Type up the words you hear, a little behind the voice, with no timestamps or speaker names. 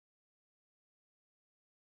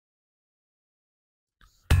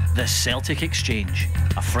The Celtic Exchange,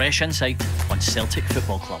 a fresh insight on Celtic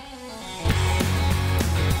Football Club.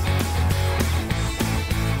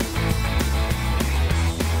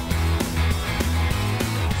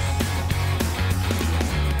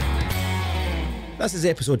 This is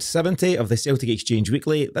episode 70 of the Celtic Exchange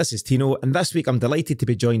Weekly. This is Tino, and this week I'm delighted to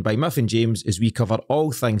be joined by Muff and James as we cover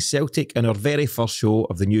all things Celtic in our very first show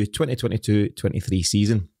of the new 2022-23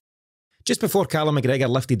 season. Just before Callum McGregor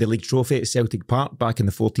lifted the league trophy at Celtic Park back on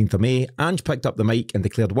the 14th of May, Ange picked up the mic and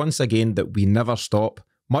declared once again that we never stop,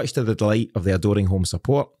 much to the delight of the adoring home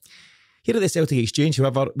support. Here at the Celtic Exchange,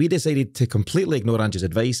 however, we decided to completely ignore Ange's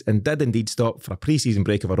advice and did indeed stop for a pre-season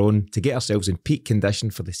break of our own to get ourselves in peak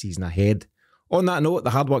condition for the season ahead. On that note,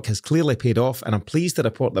 the hard work has clearly paid off, and I'm pleased to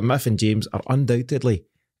report that Muff and James are undoubtedly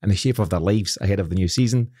in the shape of their lives ahead of the new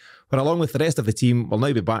season, where along with the rest of the team, we'll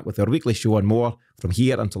now be back with our weekly show and more from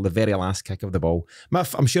here until the very last kick of the ball.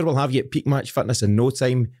 Muff, I'm sure we'll have you at peak match fitness in no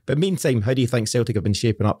time, but meantime, how do you think Celtic have been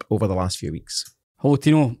shaping up over the last few weeks? Hello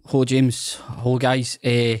Tino, hello James, hello guys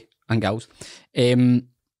and gals. I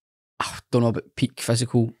don't know about peak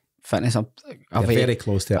physical fitness. You're very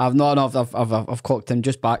close to it. I've clocked in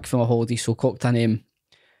just back from a holiday, so clocked in,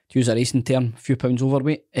 to use a racing term, a few pounds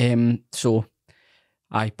overweight. So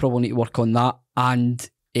I probably need to work on that, and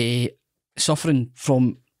suffering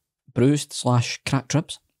from bruised / cracked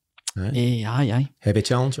ribs. Aye. Heavy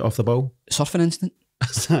challenge off the ball. Surfing instant.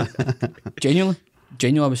 Genuinely,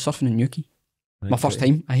 I was surfing in Newquay. My first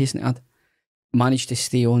time, I hasten to add. Managed to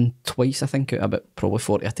stay on twice, I think, out of about probably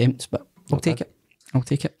 40 attempts, but I'll take it.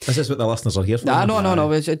 This is what the listeners are here for.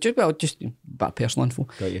 No. It's just a bit of personal info.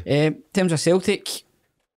 Got you. In terms of Celtic,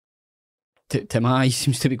 to my eyes,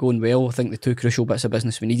 seems to be going well. I think the two crucial bits of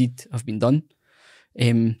business we needed have been done.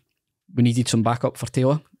 We needed some backup for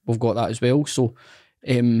Taylor. We've got that as well. So,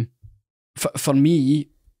 for me,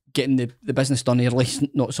 getting the business done early is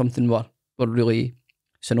not something we're really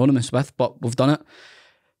synonymous with, but we've done it.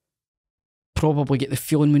 Probably get the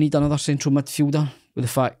feeling we need another central midfielder, with the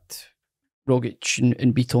fact Rogic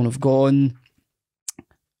and Beaton have gone.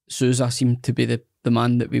 Sousa seemed to be the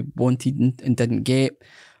man that we wanted and didn't get,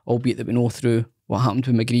 albeit that we know through what happened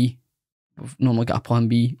with McGree, we've normally got a plan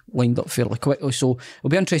B lined up fairly quickly, so it'll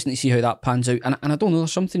be interesting to see how that pans out. And I don't know,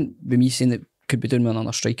 there's something with me saying that could be doing with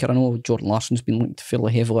another striker. I know Jordan Larsson's been linked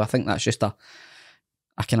fairly heavily. I think that's just a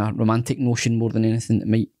kind of romantic notion more than anything that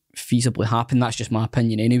might feasibly happen. That's just my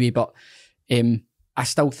opinion anyway, but I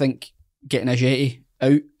still think getting a Jetty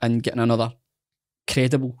out and getting another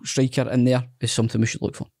credible striker in there is something we should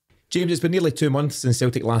look for. James, it's been nearly 2 months since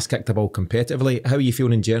Celtic last kicked the ball competitively. How are you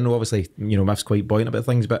feeling in general? Obviously, Miff's quite buoyant about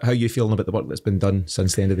things, but how are you feeling about the work that's been done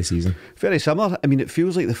since the end of the season? Very similar. I mean, it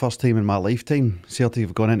feels like the first time in my lifetime Celtic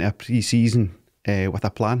have gone into a pre-season with a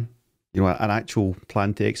plan, an actual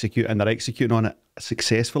plan to execute, and they're executing on it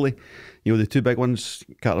successfully. The two big ones,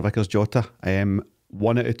 Carter-Vickers, Jota,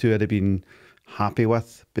 1 out of 2 I'd have been happy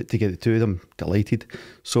with, but to get the two of them, delighted.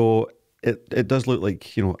 So it does look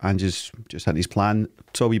like, Ange's just had his plan.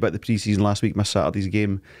 Saw a wee bit of the pre-season last week, missed Saturday's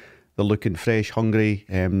game. They're looking fresh, hungry.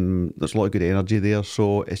 There's a lot of good energy there.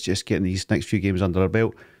 So it's just getting these next few games under our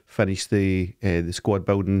belt, finish the squad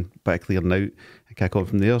building, bit of clearing out, and kick on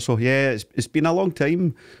from there. So yeah, it's been a long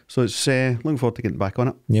time. So it's looking forward to getting back on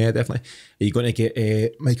it. Yeah, definitely. Are you going to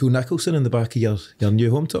get Michael Nicholson in the back of your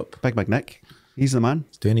new home top? Big McNick. He's the man.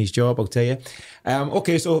 He's doing his job, I'll tell you.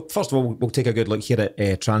 Okay, so first of all, we'll take a good look here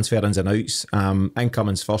at transfer ins and outs.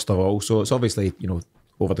 Incomings first of all. So it's obviously,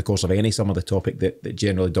 over the course of any summer, the topic that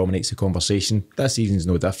generally dominates the conversation. This season's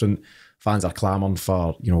no different. Fans are clamouring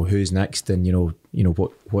for, who's next and,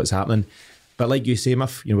 what's happening. But like you say,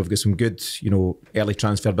 Muff, we've got some good, early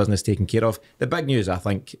transfer business taken care of. The big news, I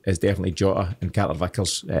think, is definitely Jota and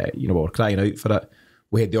Carter-Vickers. We're crying out for it.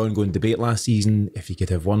 We had the ongoing debate last season, if you could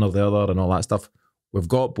have one or the other and all that stuff. We've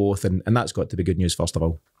got both, and that's got to be good news first of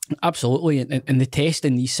all. Absolutely, and the test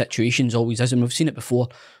in these situations always is, and we've seen it before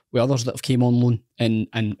with others that have came on loan and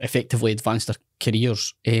effectively advanced their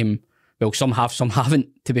careers. Well, some have, some haven't,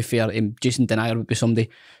 to be fair. Jason Denier would be somebody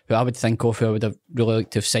who I would think of, who I would have really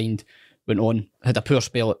liked to have signed, went on, had a poor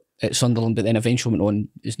spell at Sunderland, but then eventually went on,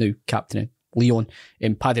 is now captain of Leon.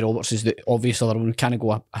 Paddy Roberts is the obvious other one. We can't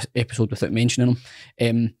go an episode without mentioning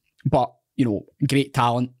him. But, great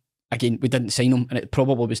talent. Again, we didn't sign him, and it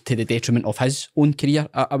probably was to the detriment of his own career,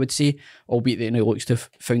 I would say, albeit that he now looks to have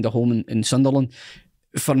found a home in Sunderland.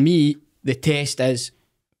 For me, the test is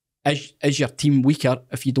your team weaker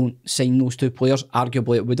if you don't sign those two players?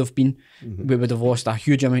 Arguably it would have been. Mm-hmm. We would have lost a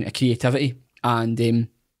huge amount of creativity and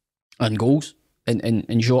goals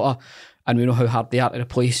in Jota, and we know how hard they are to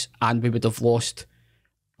replace, and we would have lost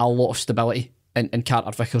a lot of stability in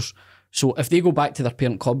Carter-Vickers, So if they go back to their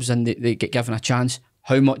parent clubs and they get given a chance,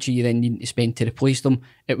 how much are you then needing to spend to replace them?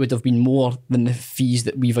 It would have been more than the fees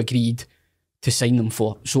that we've agreed to sign them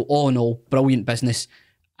for. So all in all, brilliant business.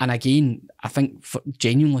 And again, I think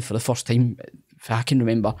genuinely for the first time, if I can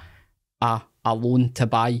remember, a loan to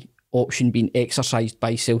buy option being exercised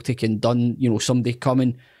by Celtic and done, somebody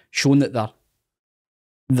coming, showing that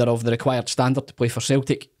they're of the required standard to play for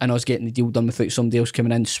Celtic, and us getting the deal done without somebody else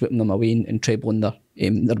coming in, sweeping them away and trebling their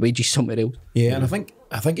wages somewhere else. Yeah, and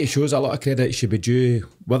I think it shows a lot of credit should be due,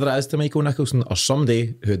 whether it is to Michael Nicholson or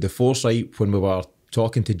somebody who had the foresight when we were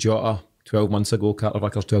talking to Jota 12 months ago,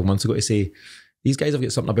 Carter-Vickers 12 months ago, to say, these guys have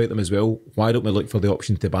got something about them as well. Why don't we look for the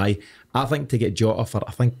option to buy? I think to get Jota for,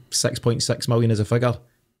 6.6 million as a figure,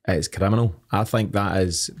 it's criminal. I think that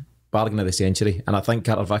is bargain of the century. And I think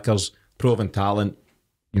Carter-Vickers, proven talent,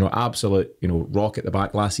 absolute, rock at the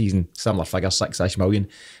back last season, similar figure, 6-ish million.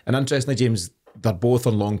 And interestingly, James, they're both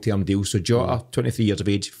on long-term deals. So Jota, 23 years of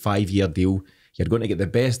age, 5-year deal. You're going to get the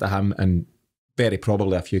best of him and very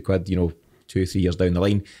probably a few quid, 2-3 years down the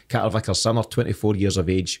line. Carter-Vickers, similar, 24 years of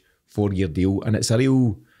age, 4-year deal. And it's a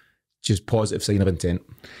real just positive sign of intent.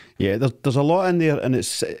 Yeah, there's a lot in there, and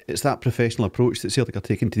it's that professional approach that Celtic are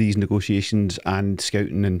taking to these negotiations and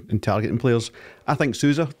scouting and targeting players. I think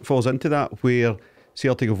Sousa falls into that, where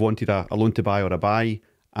Celtic have wanted a loan to buy or a buy,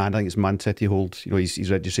 and I think it's Man City hold his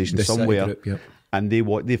registration The somewhere, City group, yeah. and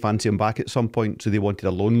they fancy him back at some point, so they wanted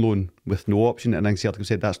a loan with no option, and I think Celtic have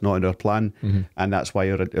said that's not in our plan, and that's why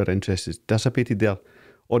our interest is dissipated there.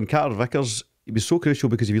 On Carter-Vickers, it was so crucial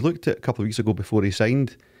because if you looked at a couple of weeks ago before he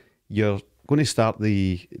signed, you're going to start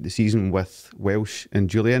the season with Welsh and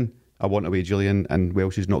Julian. I want away Julian, and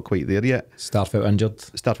Welsh is not quite there yet. Starfelt injured,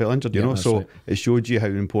 so right. It showed you how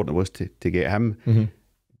important it was to get him.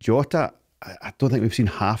 Jota, I don't think we've seen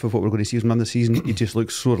half of what we're going to see from him this season. He just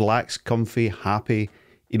looks so relaxed, comfy, happy.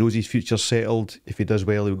 He knows his future's settled. If he does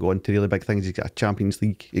well, he'll go on to really big things. He's got a Champions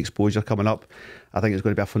League exposure coming up. I think it's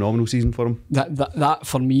going to be a phenomenal season for him. That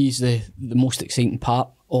for me is the most exciting part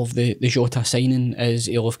of the Jota signing, is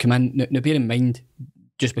he'll have come in. Now bear in mind,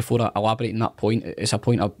 just before I elaborate on that point, it's a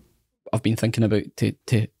point I've been thinking about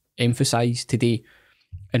to emphasise today,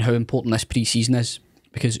 and how important this pre-season is,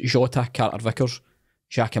 because Jota, Carter-Vickers,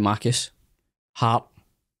 Giakoumakis, Hart,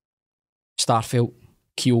 Starfelt,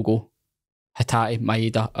 Kyogo, Hatate,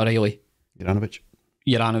 Maeda, O'Reilly,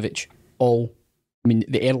 Juranovic, all,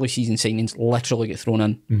 the early season signings literally get thrown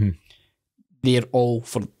in. They're all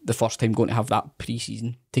for the first time going to have that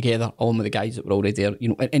pre-season together, along with the guys that were already there,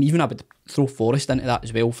 and even I would throw Forrest into that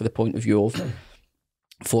as well, for the point of view of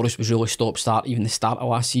Forrest was really stop-start. Even the start of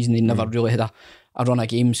last season, they never really had a run of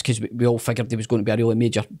games, because we all figured he was going to be a really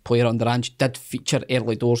major player under Ange. Did feature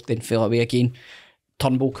early doors, then fell away again.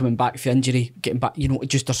 Turnbull coming back for injury, getting back,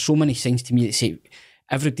 just there's so many signs to me that say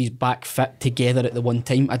everybody's back fit together at the one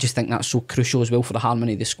time. I just think that's so crucial as well for the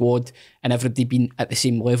harmony of the squad, and everybody being at the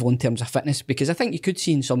same level in terms of fitness, because I think you could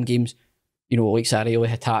see in some games, like Sarrioli,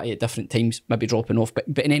 Hatate at different times maybe dropping off, but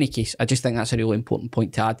in any case, I just think that's a really important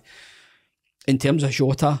point to add. In terms of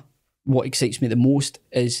Jota, what excites me the most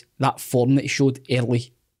is that form that he showed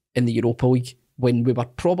early in the Europa League, when we were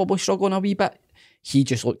probably struggling a wee bit. He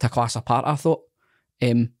just looked a class apart, I thought.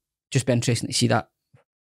 Just be interesting to see that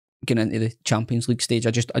getting into the Champions League stage.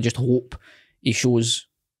 I just hope he shows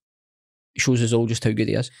us all just how good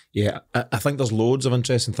he is. Yeah, I think there's loads of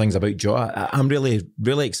interesting things about Jota. I'm really,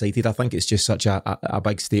 really excited. I think it's just such a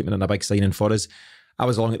big statement and a big signing for us. I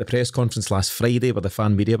was along at the press conference last Friday where the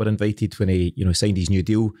fan media were invited when he signed his new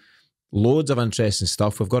deal. Loads of interesting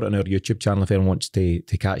stuff. We've got it on our YouTube channel if anyone wants to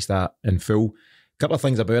catch that in full. Couple of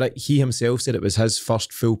things about it. He himself said it was his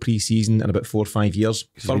first full pre-season in about 4 or 5 years.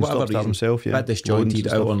 For whatever reason, himself, bit disjointed,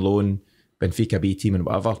 out on loan, Benfica B team and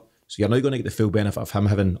whatever. So you're now going to get the full benefit of him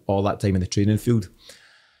having all that time in the training field.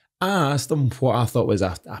 I asked him what I thought was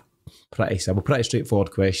a pretty simple, pretty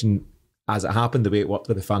straightforward question. As it happened, the way it worked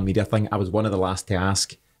with the fan media thing, I was one of the last to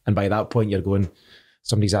ask. And by that point, you're going,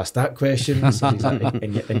 somebody's asked that question,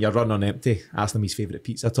 and you're running on empty, asking him his favourite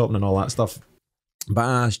pizza topping and all that stuff. But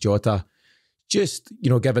I asked Jota, just,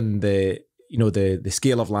 given the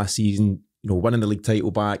scale of last season, winning the league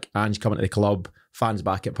title back, Ange coming to the club, fans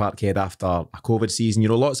back at Parkhead after a COVID season,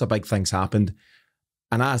 lots of big things happened.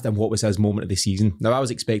 And I asked him what was his moment of the season. Now, I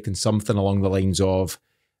was expecting something along the lines of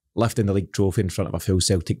lifting the league trophy in front of a full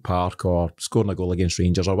Celtic Park, or scoring a goal against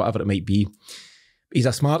Rangers, or whatever it might be. He's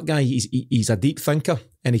a smart guy. He's a deep thinker,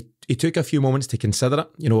 and he took a few moments to consider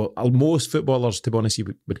it. Most footballers, to be honest, he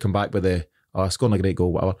would come back with scoring a great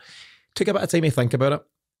goal, whatever. Took a bit of time to think about it,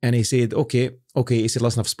 and he said, okay. He said,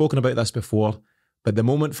 listen, I've spoken about this before, but the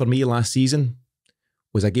moment for me last season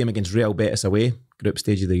was a game against Real Betis away. group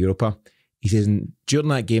stage of the Europa. He says, during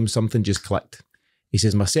that game, something just clicked. He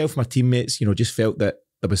says, myself, my teammates, just felt that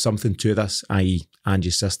there was something to this, i.e.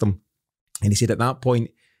 Ange's system. And he said at that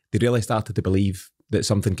point, they really started to believe that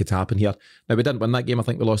something could happen here. Now, we didn't win that game. I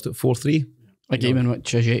think we lost it 4-3. A game in which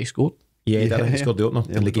Jota scored. Yeah, he did. He scored the opener.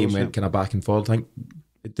 And the game went kind of back and forth. I think,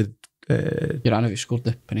 did Juranovic scored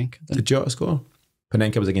the Panenka. Did Jota score?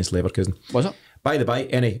 Panenka was against Leverkusen. Was it? By the by,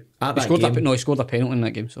 he scored a penalty in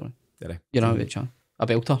that game, sorry. Did he? Juranovic, a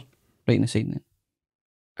belter, right in the side.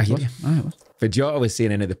 I hear you. But Jota was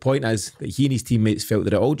saying, the point is that he and his teammates felt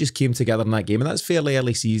that it all just came together in that game, and that's fairly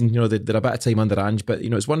early season. They're a bit of time under Ange, but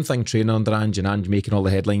it's one thing training under Ange and Ange making all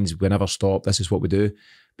the headlines. We never stop. This is what we do.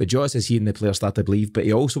 But Jota says he and the players started to believe. But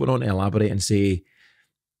he also went on to elaborate and say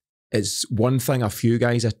it's one thing a few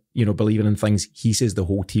guys are believing in things. He says the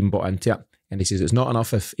whole team bought into it, and he says it's not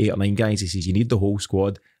enough if 8 or 9 guys. He says you need the whole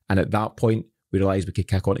squad, and at that point we realised we could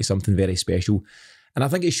kick on to something very special. And I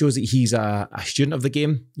think it shows that he's a student of the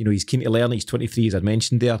game. He's keen to learn. He's 23, as I'd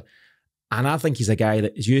mentioned there. And I think he's a guy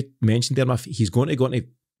that, as you mentioned there, Muff, he's going to go into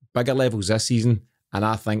bigger levels this season. And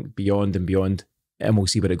I think beyond and beyond, and we'll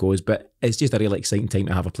see where it goes. But it's just a really exciting time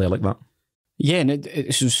to have a player like that. Yeah, and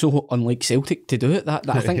it's so unlike Celtic to do it. That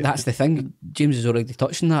I think that's the thing. James has already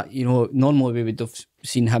touched on that. Normally we would have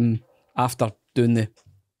seen him after doing the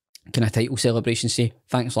kind of title celebration say,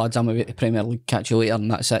 thanks lads, I'm away to Premier League, catch you later, and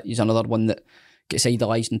that's it. He's another one that gets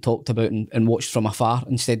idolised and talked about and watched from afar.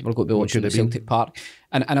 Instead, we're going to be watching at Celtic Park.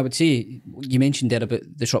 And I would say, you mentioned there about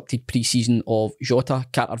disrupted pre-season of Jota.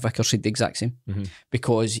 Carter-Vickers said the exact same,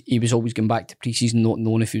 because he was always going back to pre-season not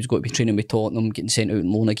knowing if he was going to be training with Tottenham, getting sent out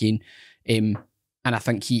on loan again. And I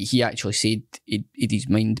think he actually said he'd his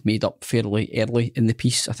mind made up fairly early in the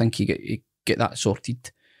piece. I think he get that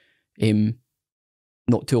sorted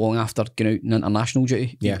not too long after going out in international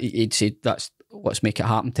duty. Yeah. He'd said, let's make it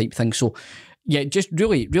happen type thing. So, yeah, just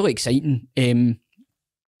really, really exciting.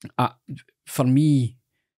 For me,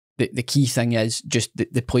 the key thing is just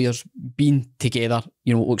the players being together.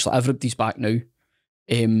 It looks like everybody's back now,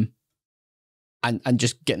 and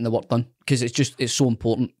just getting the work done, because it's so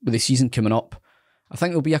important with the season coming up. I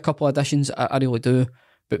think there'll be a couple of additions. I really do,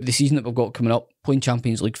 but with the season that we've got coming up, playing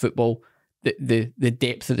Champions League football, the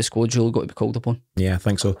depth of the squad's really got to be called upon. Yeah, I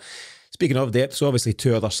think so. Speaking of depth, so obviously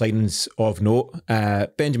 2 other signings of note.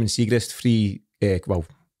 Benjamin Siegrist,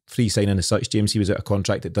 free signing as such, James. He was out of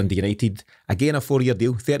contract at Dundee United. Again, a 4-year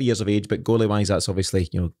deal, 30 years of age, but goalie-wise, that's obviously,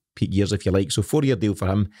 peak years if you like. So 4-year deal for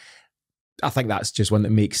him. I think that's just one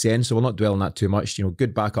that makes sense, so we'll not dwell on that too much.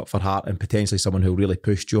 Good backup for Hart, and potentially someone who'll really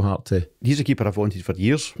push Joe Hart to... He's a keeper I've wanted for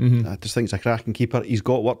years. I just think he's a cracking keeper. He's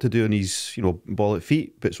got work to do on his, ball at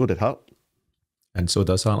feet, but so did Hart. And so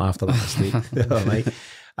does Hart after that mistake the other night.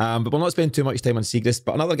 But we'll not spend too much time on Siegrist.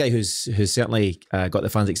 But another guy who's certainly got the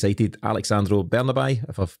fans excited, Alexandro Bernebei,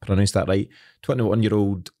 if I've pronounced that right.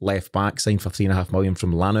 21-year-old left back, signed for $3.5 million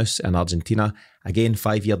from Lanús in Argentina. Again,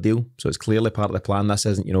 5-year deal. So it's clearly part of the plan. This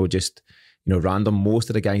isn't, just random. Most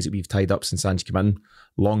of the guys that we've tied up since Ange came in,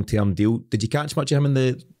 long-term deal. Did you catch much of him in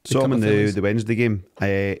the saw him in the Wednesday game?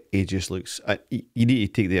 He just looks... you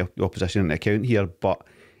need to take the opposition into account here, but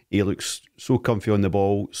he looks so comfy on the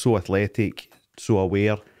ball, so athletic, so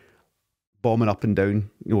aware, bombing up and down,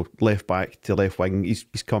 left back to left wing. He's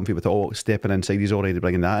comfy with it all, stepping inside. He's already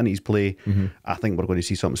bringing that in his play. I think we're going to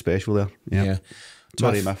see something special there. Yeah.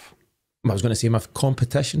 Sorry, Miff. I was going to say, Miff,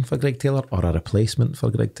 competition for Greg Taylor or a replacement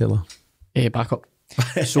for Greg Taylor? Back up.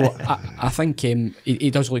 So I think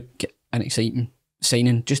he does look an exciting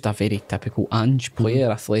signing. Just a very typical Ange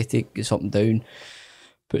player, athletic, gets up and down,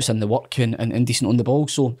 puts in the work and decent on the ball.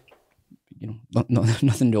 So,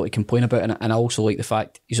 nothing really to complain about. And I also like the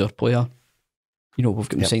fact he's our player. We've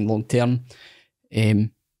got him signed long term.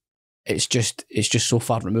 It's just so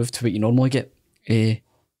far removed to what you normally get.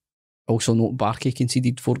 Also note Barkey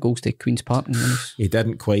conceded 4 goals to Queen's Park. He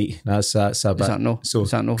didn't quite. That's a bit. Is that no? So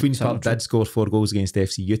is that no? Queen's Park did score 4 goals against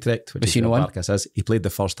FC Utrecht, which is what Barkas is. He played the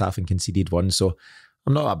first half and conceded 1. So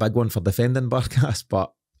I'm not a big one for defending Barkas,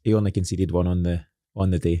 but he only conceded 1 on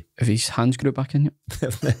the day. If his hands grew back in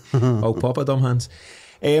yet. All Papa Dom hands.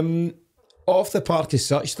 Off the park as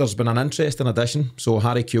such, there's been an interesting addition. So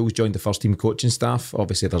Harry Kewell's joined the first team coaching staff.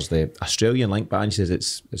 Obviously there's the Australian link, but Ange says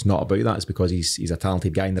it's not about that. It's because he's a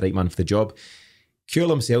talented guy and the right man for the job. Kewell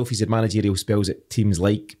himself, he's had managerial spells at teams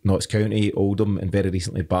like Notts County, Oldham and very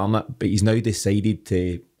recently Barnet, but he's now decided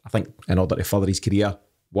to, I think in order to further his career,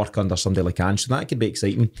 work under somebody like Ange, so that could be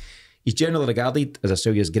exciting. He's generally regarded as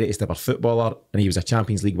Australia's greatest ever footballer, and he was a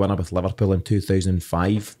Champions League winner with Liverpool in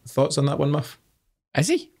 2005. Thoughts on that one, Muff? Is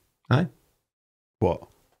he? Aye. What?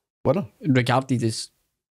 Winner? Regarded as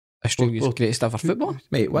Australia's greatest ever footballer?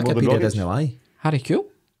 Mate, Wikipedia doesn't lie. Harry Kewell.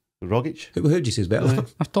 Rogic. Who would you say is better?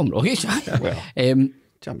 Tom Rogic. Well,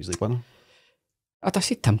 Champions League winner. I'd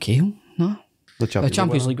say Tim Cahill. No. The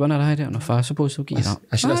Champions League winner. I don't know if I suppose I'll get you that.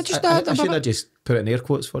 I should have just put it in air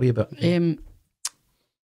quotes for you, but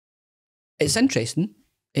it's interesting.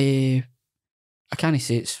 I can't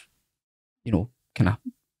say it's, kind of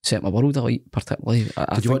set my world alight particularly.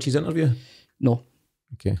 Did you watch his interview? No.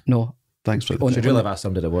 Okay. No. Thanks for Should really have asked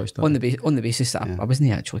somebody to watch that. On the basis that I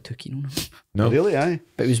wasn't actually too keen on him. No. Really, aye.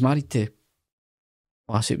 But he was married to,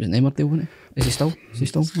 last year it was in Emmerdale, wasn't he? Is he still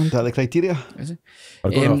married? Is that the criteria? Is he?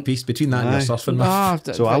 We're going off piece between that and your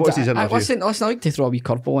surfing. So I watched his interview. Listen, I like to throw a wee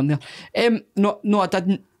curveball in there. No, I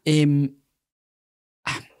didn't. The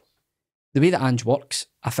way that Ange works,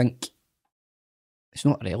 I think it's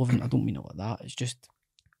not irrelevant. I don't mean it like that. It's just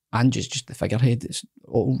Ange is just the figurehead. It's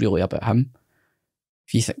all really about him.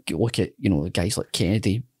 If you look at guys like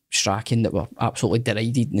Kennedy, Strachan that were absolutely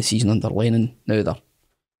derided in the season under Lennon, now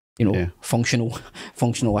they're functional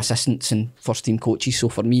assistants and first team coaches. So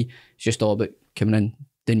for me, it's just all about coming in,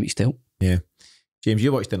 doing what you help. Yeah, James,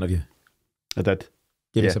 you watched the interview. I did.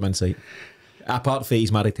 Give me some insight. Apart from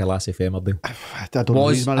he's married to a lassie from Emmerdale. I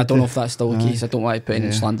don't know if that's still the case. I don't want to put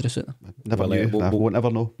any slanderous out there. Never knew. I won't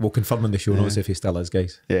ever know. We'll confirm in the show notes if he still is,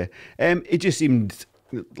 guys. Yeah. It just seemed,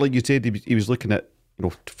 like you said, he was looking at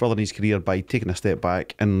furthering his career by taking a step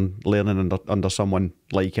back and learning under someone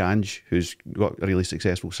like Ange, who's got a really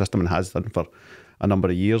successful system and has done for a number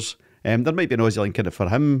of years. There might be an Aussie link in it for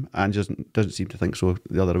him. Ange doesn't seem to think so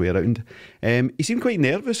the other way around. He seemed quite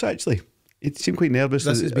nervous, actually. He seemed quite nervous.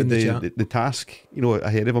 This has been the task,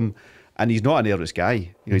 ahead of him. And he's not a nervous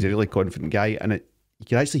guy. He's a really confident guy. And you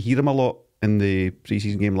can actually hear him a lot in the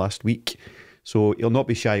pre-season game last week. So he'll not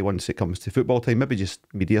be shy once it comes to football time. Maybe just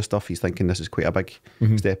media stuff. He's thinking this is quite a big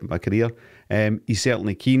step in my career. He's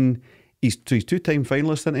certainly keen. He's two-time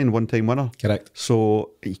finalist, isn't he, and one-time winner. Correct.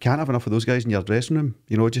 So you can't have enough of those guys in your dressing room,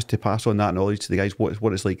 just to pass on that knowledge to the guys,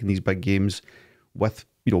 what it's like in these big games with,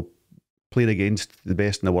 playing against the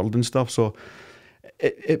best in the world and stuff. So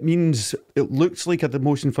it means, it looks like a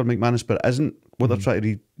demotion for McManus, but it isn't. What they're trying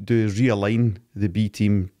to do is realign the B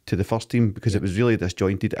team to the first team, because it was really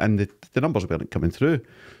disjointed and the numbers weren't coming through.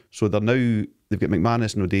 So they've got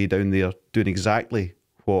McManus and O'Day down there doing exactly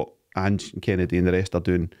what Ange and Kennedy and the rest are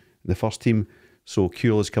doing in the first team. So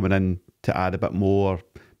Kewell is coming in to add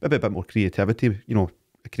maybe a bit more creativity,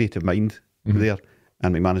 a creative mind there.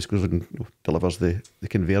 And McManus goes and delivers the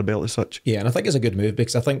conveyor belt as such. Yeah, and I think it's a good move,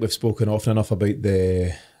 because I think we've spoken often enough about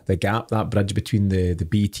the gap, that bridge between the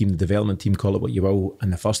B team, the development team, call it what you will,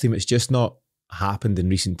 and the first team. It's just not happened in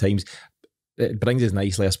recent times. It brings us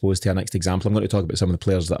nicely, I suppose, to our next example. I'm going to talk about some of the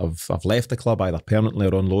players that have left the club, either permanently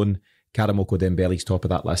or on loan. Karamoko Dembele's top of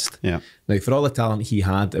that list. Yeah. Now, for all the talent he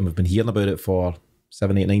had, and we've been hearing about it for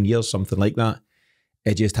 7, 8, 9 years, something like that,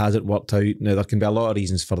 it just hasn't worked out. Now, there can be a lot of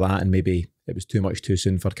reasons for that, and maybe it was too much too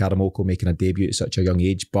soon for Karamoko making a debut at such a young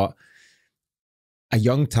age, but a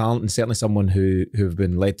young talent, and certainly someone who have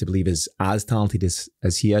been led to believe is as talented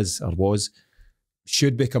as he is or was,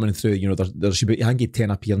 should be coming through. There should be, I think he had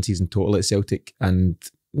 10 appearances in total at Celtic, and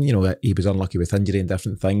he was unlucky with injury and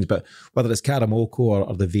different things, but whether it's Karamoko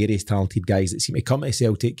or the various talented guys that seem to come to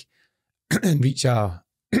Celtic and reach a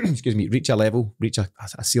level, reach a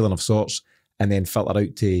ceiling of sorts, and then filter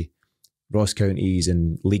out to Ross Counties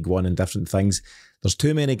and League One and different things. There's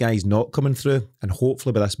too many guys not coming through, and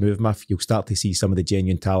hopefully by this move, Miff, you'll start to see some of the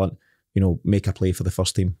genuine talent, make a play for the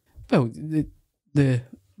first team. Well, the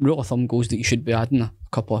rule of thumb goes that you should be adding a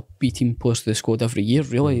couple of B team players to the squad every year,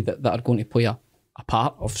 really, that are going to play a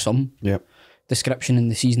part of some description in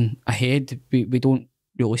the season ahead. We don't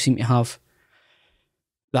really seem to have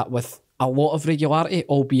that with a lot of regularity,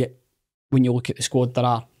 albeit when you look at the squad, there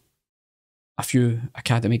are a few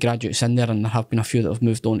academy graduates in there, and there have been a few that have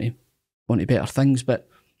moved on to better things. But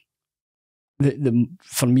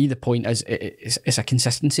for me, the point is it's a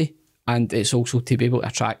consistency, and it's also to be able to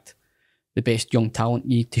attract the best young talent.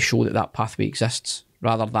 You need to show that pathway exists,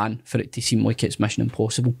 rather than for it to seem like it's mission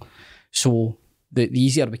impossible. So the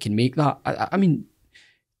easier we can make that. I mean,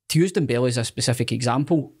 to use Dembele as a specific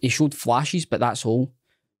example, he showed flashes, but that's all.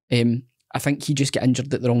 I think he just got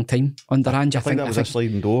injured at the wrong time under Ange. I think that was a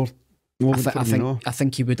sliding door. I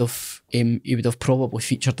think he would have probably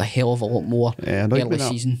featured a hell of a lot more early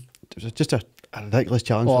season. It was just a ridiculous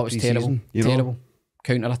challenge. Oh, it was terrible. Terrible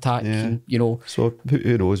counter attack. So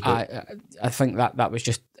who knows? But I think that was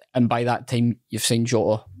just, and by that time you've signed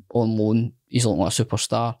Jota on loan. He's looking like a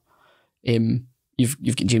superstar. You've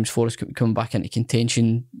got James Forrest coming back into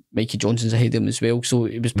contention. Mikey Johnson's ahead of him as well. So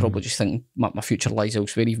it was probably just thinking my future lies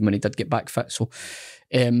elsewhere, even when he did get back fit. So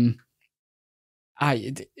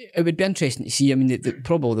it would be interesting to see. I mean,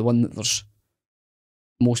 probably the one that there's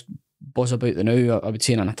most buzz about the now, I would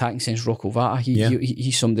say in an attacking sense, Rocco Vata.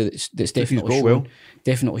 He's somebody that's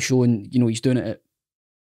definitely showing, he's doing it at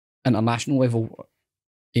international level,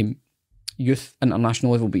 youth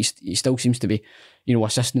international level, but he still seems to be,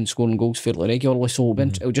 assisting and scoring goals fairly regularly. So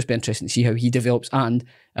it'll just be interesting to see how he develops, and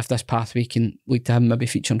if this pathway can lead to him maybe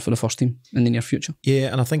featuring for the first team in the near future.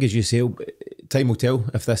 Yeah, and I think, as you say, time will tell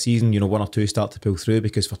if this season, one or two start to pull through,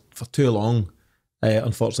 because for too long,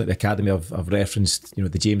 unfortunately, the academy I've referenced, the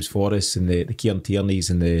James Forrests and the Kieran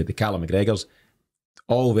Tierneys and the Callum McGregors,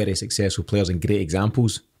 all very successful players and great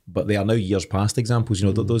examples, but they are now years past examples.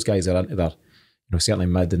 Those guys are into their, certainly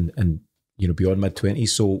mid and beyond mid-20s.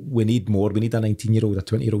 So we need more. We need a 19-year-old, a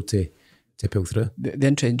 20-year-old to pull through. The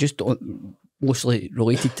interesting, just loosely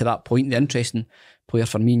related to that point, the interesting player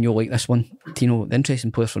for me, and you'll like this one, Tino, the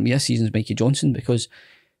interesting player for me this season is Mikey Johnson, because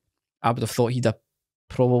I would have thought he'd have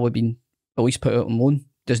probably been at least put out on loan.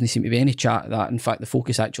 Doesn't seem to be any chat of that. In fact, the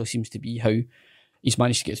focus actually seems to be how he's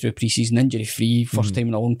managed to get through a pre-season injury free. First time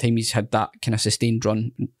in a long time he's had that kind of sustained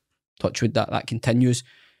run. Touch wood, that continues.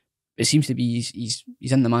 It seems to be he's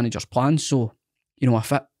in the manager's plans. So, a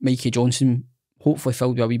fit Mikey Johnson, hopefully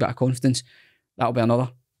filled with a wee bit of confidence, that'll be another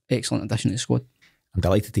excellent addition to the squad. I'm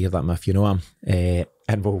delighted to hear that, Miff.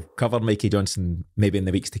 And we'll cover Mikey Johnson maybe in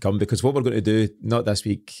the weeks to come, because what we're going to do, not this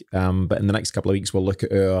week, but in the next couple of weeks, we'll look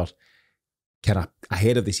at our kind of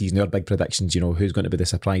ahead of the season, our big predictions, who's going to be the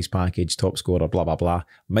surprise package, top scorer, blah, blah, blah.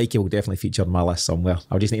 Mikey will definitely feature on my list somewhere.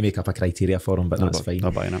 I'll just need to make up a criteria for him, but that's fine.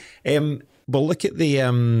 Not buying it. We'll look at the,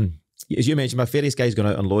 as you mentioned, my various guys going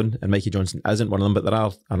out on loan, and Mikey Johnson isn't one of them, but there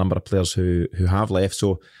are a number of players who have left.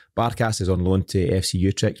 So Barkas is on loan to FC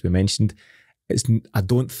Utrecht, we mentioned. I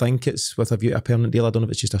don't think it's with a view to a permanent deal. I don't know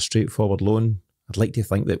if it's just a straightforward loan. I'd like to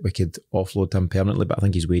think that we could offload him permanently, but I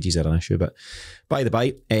think his wages are an issue. But by the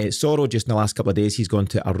by, Soro, just in the last couple of days, he's gone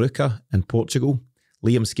to Arouca in Portugal.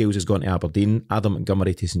 Liam Scales has gone to Aberdeen. Adam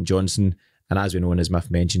Montgomery to St Johnstone. And as we know, and as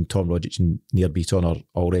Miff mentioned, Tom Rogic and Nir Beaton are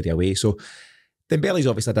already away. So Dembele's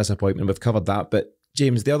obviously a disappointment. We've covered that. But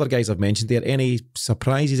James, the other guys I've mentioned there, any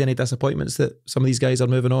surprises, any disappointments that some of these guys are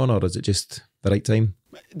moving on, or is it just the right time?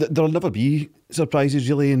 There'll never be surprises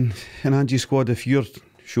really in Ange's squad. If you're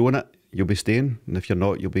showing it, you'll be staying, and if you're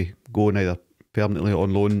not, you'll be going either permanently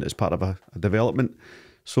on loan as part of a development.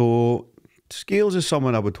 So Scales is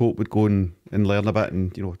someone I would hope would go and learn a bit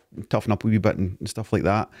and toughen up a wee bit and stuff like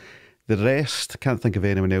that. The rest, can't think of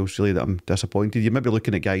anyone else really that I'm disappointed. You might be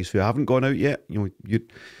looking at guys who haven't gone out yet.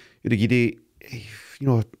 Urhoghide,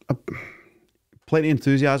 plenty of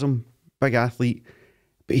enthusiasm, big athlete,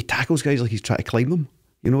 but he tackles guys like he's trying to climb them.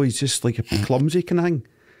 He's just like a clumsy kind of thing.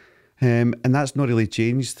 And that's not really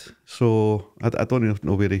changed. So I don't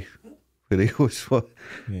know where he goes.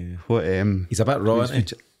 He's a bit raw, isn't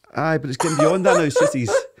he? Aye, but it's getting beyond that now. It's just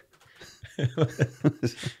he's...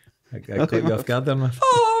 I caught you off guard there, man.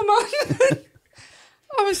 Oh, man.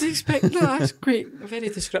 I was expecting that. That's great. Very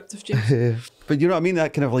descriptive, James. But you know what I mean?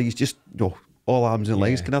 That kind of like, he's just all arms and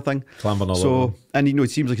legs kind of thing. Clambering all over. And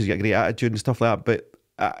it seems like he's got a great attitude and stuff like that, but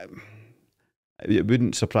it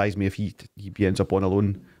wouldn't surprise me if he ends up on a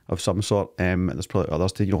loan of some sort. And there's probably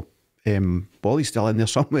others to, Bolly's still in there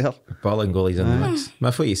somewhere. Ball and goalie's in the mix.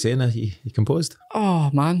 Miff, what are you saying? Are you composed? Oh,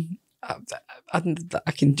 man. I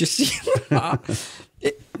can just see that.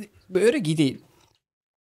 But Urhoghide,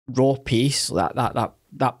 raw pace,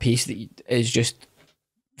 that pace that is just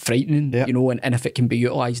frightening, and if it can be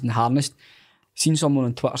utilised and harnessed. Seen someone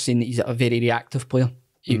on Twitter saying that he's a very reactive player.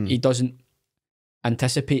 He doesn't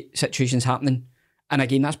anticipate situations happening. And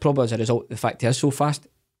again, that's probably as a result of the fact he is so fast.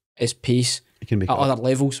 His pace at other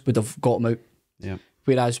levels would have got him out. Yeah.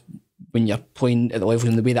 Whereas when you're playing at the levels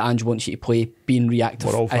in the way that Ange wants you to play, being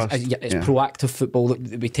reactive, it's proactive football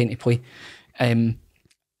that we tend to play. And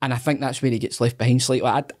I think that's where he gets left behind slightly.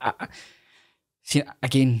 See,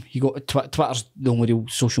 again, you go Twitter's the only real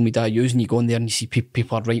social media I use, and you go in there and you see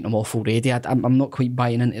people are writing him off already. I'm not quite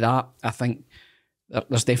buying into that. I think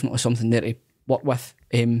there's definitely something there to work with.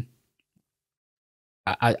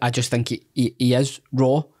 I just think he is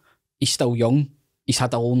raw. He's still young. He's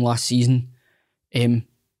had a loan last season.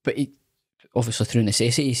 But he, obviously through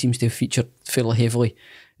necessity, he seems to have featured fairly heavily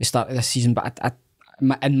at the start of this season. But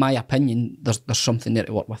in my opinion, there's something there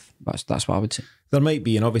to work with. That's what I would say. There might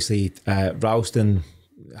be, and obviously Ralston,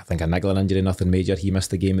 I think a niggling injury, nothing major. He missed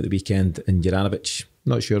the game at the weekend, and Juranovic,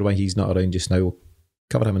 not sure why he's not around just now. We'll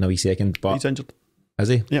cover him in a wee second. But he's injured. Is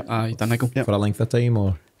he? Yeah. He's done niggle. Yep. For a length of time,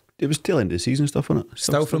 or? It was tail end of the season stuff, wasn't it?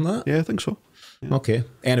 Still from that? Yeah, I think so. Yeah. Okay.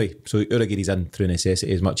 Anyway, so Urhoghide's in through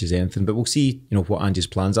necessity as much as anything, but we'll see, what Ange's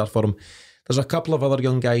plans are for him. There's a couple of other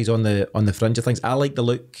young guys on the fringe of things. I like the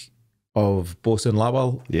look of Bosun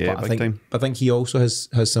Lawal. Yeah, but big time. I think he also has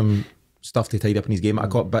some stuff to tidy up in his game. I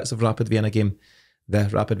caught bits of the Rapid Vienna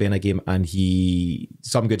game, and he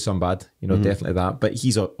some good, some bad. Definitely that. But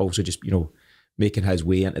he's also just making his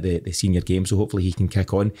way into the senior game, so hopefully he can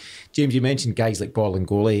kick on. James, you mentioned guys like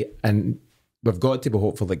Bolingoli, and we've got to be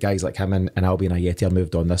hopeful that guys like him and Albion Ayeti are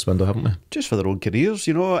moved on this window, haven't we? Just for their own careers,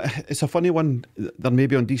 it's a funny one. They're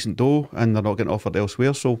maybe on decent dough and they're not getting offered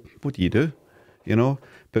elsewhere, so what do you do?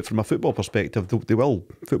 But from a football perspective, they will.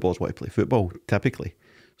 Footballers want to play football, typically.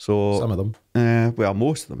 So some of them. Well,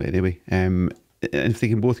 most of them anyway. And if they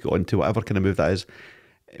can both get on to whatever kind of move that is,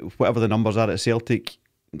 whatever the numbers are at Celtic,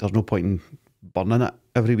 there's no point in burning it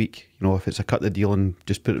every week. If it's a cut the deal and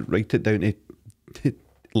just write it down to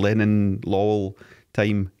Lennon, Lowell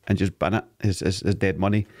time and just bin it as dead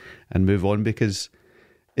money and move on, because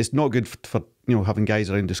it's not good for having guys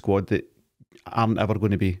around the squad that aren't ever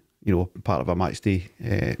going to be part of a match day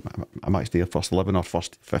or first 11 or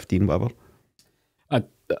first 15, whatever. I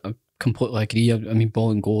completely agree. I mean,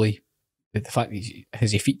 Bolingoli, the fact that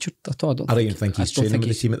has he featured at all? I don't even think he's training with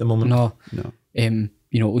the team at the moment. No.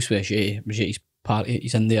 At least with Ajeti's party,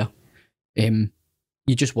 he's in there.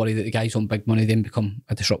 You just worry that the guys on big money then become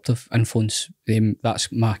a disruptive influence.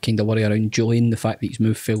 That's my kind of worry around Julian. The fact that his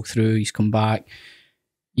move fell through, he's come back.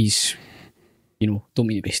 He's, don't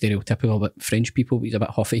mean to be stereotypical, but French people, but he's a bit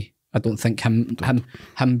huffy. I don't think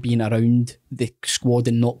him being around the squad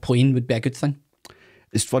and not playing would be a good thing.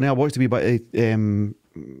 It's funny, I watched a wee bit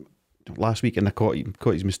last week and I caught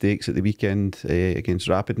his mistakes at the weekend against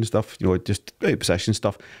Rapid and stuff, just out of possession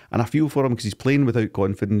stuff. And I feel for him because he's playing without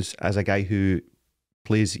confidence as a guy who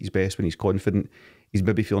plays his best when he's confident. He's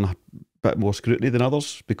maybe feeling a bit more scrutiny than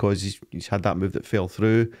others because he's had that move that fell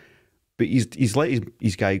through. But he's let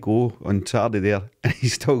his guy go on Saturday there and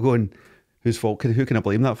he's still going, whose fault? Who can I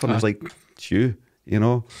blame that for? And I was like, it's you,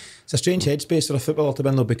 It's a strange headspace for a footballer to be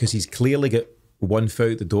in though, because he's clearly got one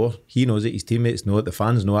foot out the door. He knows it, his teammates know it, the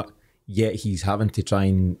fans know it, yet he's having to try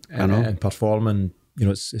and perform, and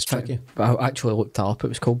it's tricky. But I actually looked that up. It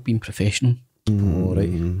was called being professional. Oh,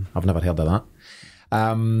 right. I've never heard of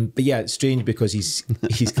that. But yeah, it's strange because he's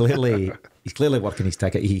clearly working his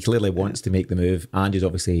ticket. He clearly wants to make the move, and he's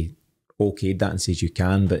obviously okayed that and says you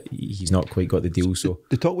can, but he's not quite got the deal. So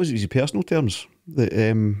the talk was his personal terms that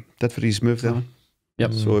did for his move there.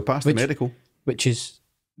 Yep. So he passed the medical,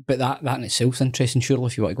 but that in itself is interesting. Surely,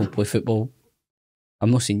 if you want to go play football,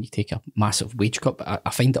 I'm not saying you take a massive wage cut, but I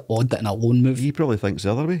find it odd that in a loan move, he probably thinks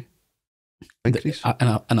the other way. Increase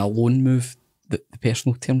in a loan move, that the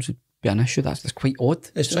personal terms would be an issue. That's quite odd.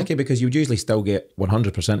 It's tricky because you would usually still get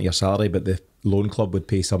 100% of your salary, but the loan club would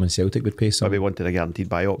pay some and Celtic would pay some. Maybe wanted a guaranteed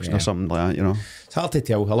buy option or something like that, It's hard to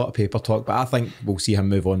tell, a lot of paper talk, but I think we'll see him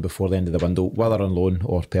move on before the end of the window, whether on loan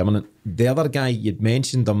or permanent. The other guy, you'd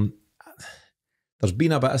mentioned him, there's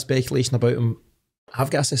been a bit of speculation about him.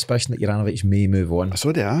 I've got a suspicion that Juranovic may move on.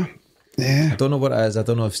 So do I. Yeah. I don't know what it is. I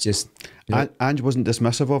don't know if it's just... Ange wasn't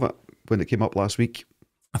dismissive of it when it came up last week.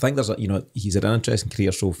 I think there's he's had an interesting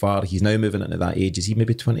career so far. He's now moving into that age. Is he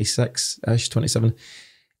maybe 26-ish, 27?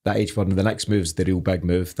 That age for him. The next move's the real big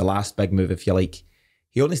move. The last big move, if you like.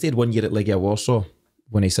 He only stayed 1 year at Legia Warsaw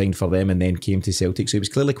when he signed for them and then came to Celtic. So he was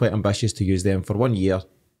clearly quite ambitious to use them for 1 year.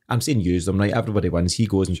 I'm saying use them, right? Everybody wins. He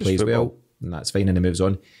goes and plays football. Well, and that's fine, and he moves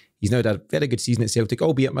on. He's now had a very good season at Celtic,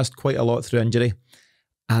 albeit missed quite a lot through injury.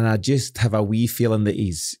 And I just have a wee feeling that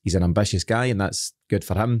he's an ambitious guy, and that's good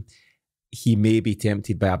for him. He may be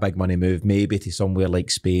tempted by a big money move, maybe to somewhere like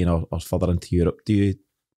Spain or further into Europe. Do you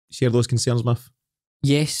share those concerns, Muff?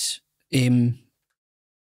 Yes. I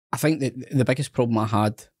think that the biggest problem I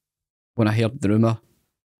had when I heard the rumour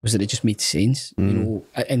was that it just made sense,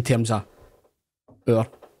 in terms of our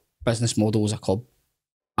business model as a club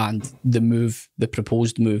and the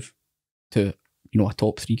proposed move to, a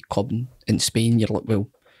top 3 club in Spain. You're like, well,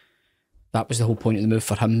 that was the whole point of the move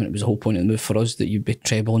for him, and it was the whole point of the move for us, that you'd be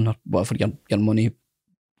trebling or whatever your money,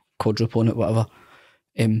 quadrupling it, whatever.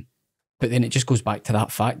 But then it just goes back to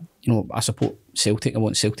that fact, I support Celtic. I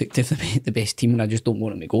want Celtic to have the best team, and I just don't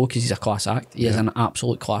want him to go because he's a class act. He is an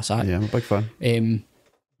absolute class act. Yeah, I'm a big fan.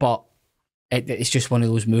 But it's just one of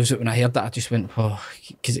those moves that when I heard that, I just went,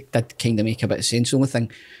 because it did kind of make a bit of sense. The only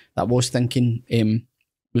thing that I was thinking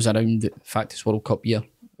was around the fact it's World Cup year.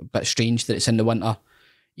 A bit strange that it's in the winter.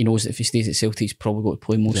 He knows that if he stays at Celtic, he's probably got to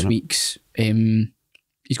play most weeks.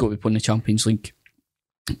 He's got to be playing the Champions League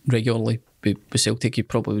regularly. With Celtic, he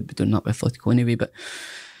probably would be doing that with Atletico anyway, but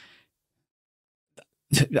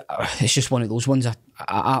it's just one of those ones.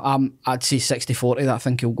 I'd say 60-40 that I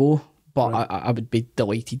think he'll go, but I would be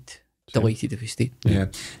delighted delighted if he stayed. Yeah.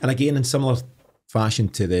 And again, in similar fashion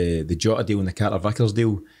to the Jota deal and the Carter-Vickers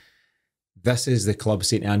deal, this is the club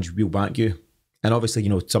saying to Ange, we'll back you. And obviously,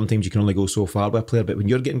 sometimes you can only go so far with a player, but when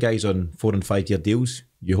you're getting guys on 4 and 5 year deals,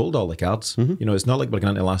 you hold all the cards. It's not like we're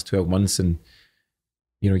going into the last 12 months and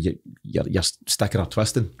you're sticking or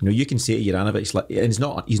twisting. You can say to Juranovic,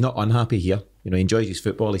 and he's not unhappy here. He enjoys his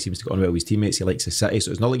football. He seems to get on well with his teammates. He likes his city. So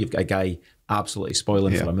it's not like you've got a guy absolutely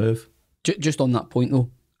spoiling for a move. Just on that point though,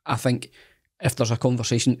 I think if there's a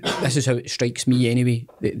conversation, this is how it strikes me anyway,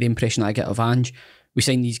 the impression I get of Ange. We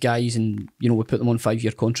sign these guys and, we put them on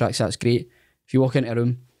 5-year contracts, that's great. If you walk into a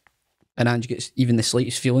room and Ange gets even the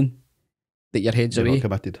slightest feeling that your head's away, not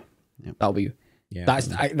committed. Yep. That'll be you. Yeah.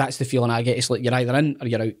 That's the feeling I get. It's like you're either in or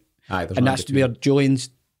you're out. And that's where Julian's,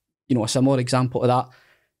 a similar example of that.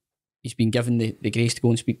 He's been given the grace to go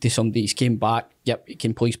and speak to somebody. He's came back. Yep, he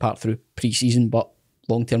can play his part through pre-season, but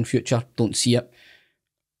long-term future, don't see it.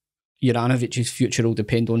 Juranovic's future will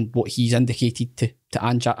depend on what he's indicated to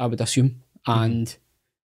Ange, I would assume. And,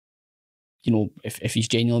 if he's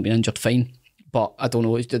genuinely been injured, fine. But I don't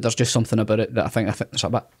know, there's just something about it that I think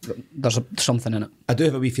there's something in it. I do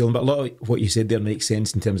have a wee feeling, but a lot of what you said there makes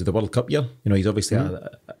sense in terms of the World Cup year. He's obviously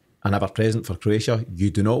an ever-present for Croatia. You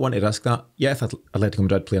do not want to risk that. Yeah, if Atletico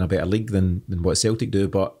Madrid play in a better league than what Celtic do,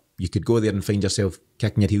 but you could go there and find yourself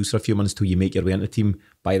kicking your heels for a few months till you make your way into the team.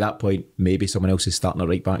 By that point, maybe someone else is starting a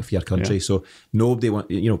right back for your country. Yeah. So nobody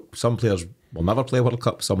some players will never play a World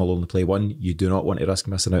Cup, some will only play one. You do not want to risk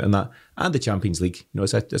missing out on that. And the Champions League,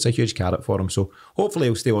 it's a huge carrot for him. So hopefully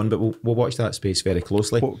he'll stay on, but we'll watch that space very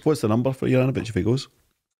closely. What's the number for Juranovic if he goes?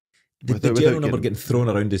 The general number getting thrown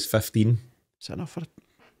around is 15. Is that enough for it?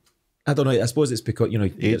 I don't know. I suppose it's because,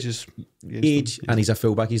 age, and he's a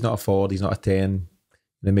fullback. He's not a forward, he's not a 10.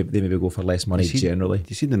 They maybe go for less money generally. Do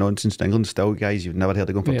you see the nonsense in England still, guys? You've never heard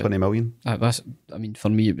of going for 20 million? For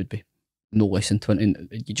me, it would be no less than 20.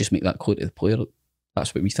 You just make that clear to the player.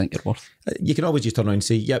 That's what we think you're worth. You can always just turn around and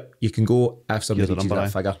say, yep, you can go if somebody reaches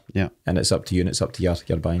that figure. Yeah. And it's up to you and it's up to your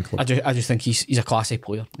buying club. I just think he's a classy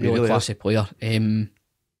player. Really classy player.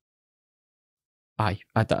 I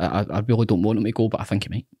really don't want him to go, but I think he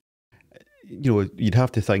might. You'd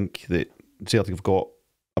have to think that Celtic have got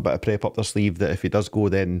a bit of prep up their sleeve that if he does go,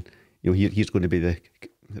 then he's going to be the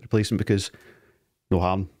replacement, because no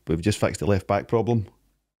harm, we've just fixed the left back problem,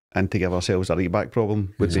 and to give ourselves a right back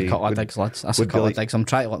problem would be a couple of digs, lads. That's a couple of digs. I'm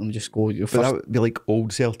trying to let them just go. But that would be like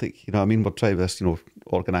old Celtic, you know what I mean? We're trying this,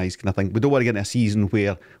 organised kind of thing. We don't want to get into a season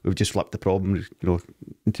where we've just flipped the problem,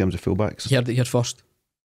 in terms of fullbacks. You heard it here first.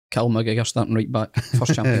 Cal McGregor starting right back,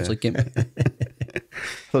 first Champions League game. I thought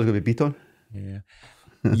it was going to be beat on. Yeah.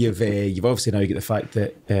 You've obviously now got the fact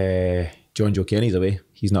that John Joe Kenny's away.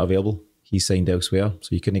 He's not available. He's signed elsewhere, so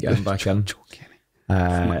you couldn't get him back in.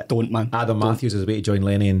 Adam Matthews is away to join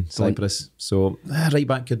Lenny in Cyprus. So right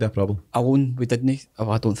back could be a problem. Alone, we didn't.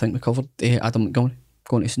 I don't think we covered Adam Montgomery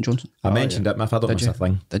going to St Johnstone. I mentioned it, Miff. I don't miss a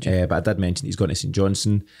thing. Did you? But I did mention he's going to St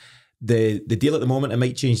Johnstone. The deal at the moment, it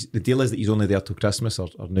might change. The deal is that he's only there till Christmas or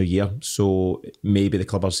New Year. So maybe the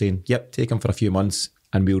club are saying, yep, take him for a few months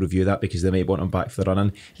and we'll review that, because they might want him back for the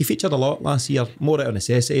run-in. He featured a lot last year, more out of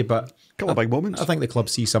necessity, but a couple of big moments. I think the club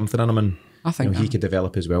sees something in him, and I think he could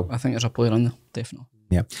develop as well. I think there's a player in there, definitely.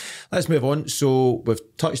 Yeah. Let's move on. So we've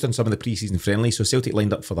touched on some of the pre-season friendlies. So Celtic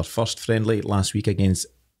lined up for their first friendly last week against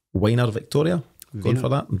Wiener Victoria. Going for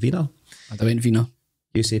that, Wiener. I went Wiener.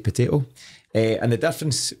 You say potato. And the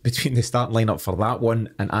difference between the starting lineup for that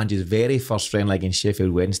one and Ange's very first friendly against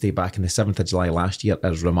Sheffield Wednesday back in the 7th of July last year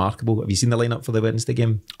is remarkable. Have you seen the lineup for the Wednesday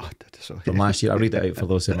game? Oh, I did, sorry. From last year. I'll read it out for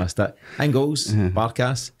those who missed it. In goals,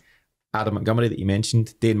 Barkas, Adam Montgomery that you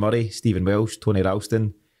mentioned, Dane Murray, Stephen Welsh, Tony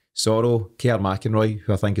Ralston, Sorrow, Kerr McInroy,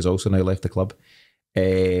 who I think has also now left the club,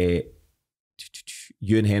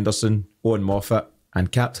 Ewan Henderson, Owen Moffat,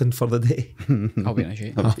 and captain for the day. Albion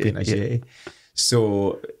Ajay.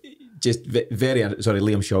 So just very, sorry,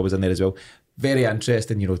 Liam Shaw was in there as well. Very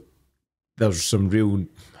interesting, there's some real,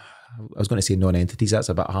 I was going to say non-entities, that's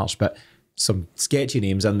a bit harsh, but some sketchy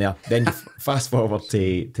names in there. Then you fast forward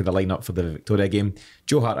to the lineup for the Victoria game.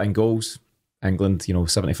 Joe Hart in goals, England,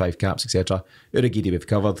 75 caps, etc. Urugidi we've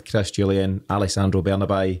covered, Chris Julian, Alexandro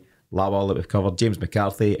Bernebei, Lawal that we've covered, James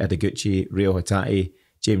McCarthy, Ideguchi, Rio Hatate,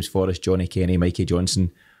 James Forrest, Johnny Kenny, Mikey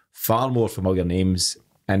Johnson. Far more familiar names.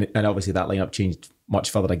 And obviously that lineup changed much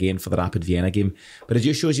further again for the Rapid Vienna game. But it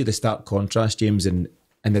just shows you the stark contrast, James, and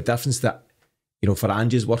the difference that, for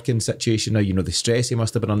Ange's working situation now, the stress he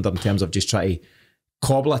must have been under in terms of just trying to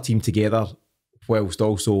cobble a team together whilst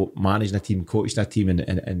also managing a team, coaching a team,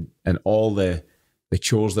 and all the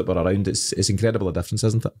chores that were around. It's incredible the difference,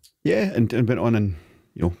 isn't it? Yeah, and went on and,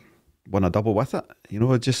 won a double with it.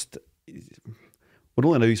 we're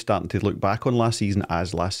only now starting to look back on last season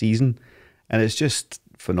as last season, and it's just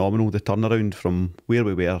phenomenal, the turnaround from where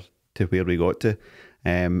we were to where we got to.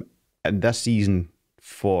 And this season,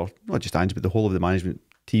 for not just Ange but the whole of the management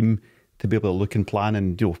team, to be able to look and plan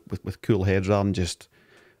and with cool heads rather than just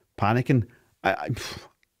panicking.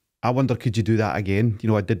 I wonder, could you do that again?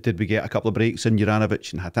 Did we get a couple of breaks in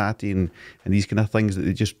Juranovic and Hatate and these kind of things that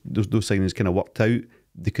they just those signings kind of worked out?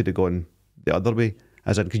 They could have gone the other way,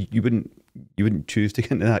 as in, because you wouldn't choose to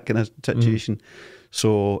get into that kind of situation.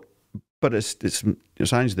 So, but it's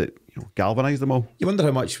Ange that galvanised them all. You wonder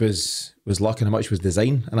how much was luck and how much was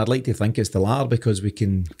design, and I'd like to think it's the latter, because we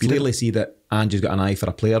can clearly see that Ange has got an eye for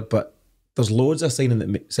a player, but there's loads of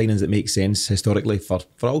signings that make sense historically for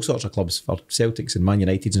all sorts of clubs, for Celtics and Man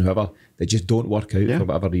Uniteds and whoever, that just don't work out for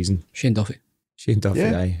whatever reason. Shane Duffy,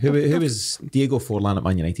 aye. Who was Diego Forlan at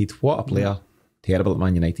Man United? What a player. Terrible at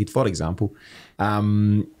Man United, for example.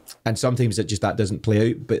 And sometimes that doesn't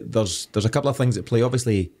play out, but there's a couple of things that play.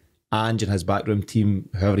 Obviously, Ange and his backroom team,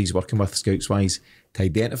 whoever he's working with scouts-wise, to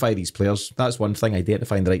identify these players. That's one thing,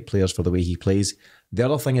 identifying the right players for the way he plays. The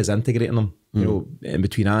other thing is integrating them. In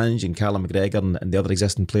between Ange and Callum McGregor and the other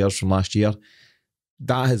existing players from last year,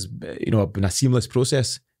 that has been a seamless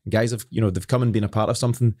process. Guys have they've come and been a part of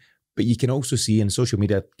something, but you can also see, and social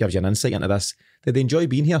media gives you an insight into this, that they enjoy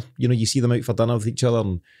being here. You see them out for dinner with each other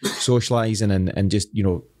and socialising and just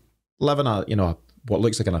living a what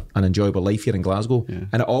looks like an enjoyable life here in Glasgow.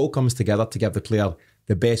 And it all comes together to give the player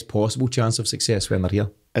the best possible chance of success when they're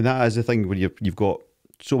here. And that is the thing, when you've got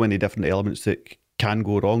so many different elements that can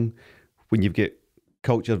go wrong. When you've got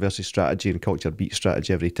culture versus strategy and culture beats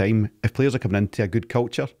strategy every time, if players are coming into a good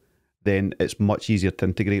culture, then it's much easier to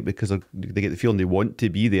integrate, because they get the feeling they want to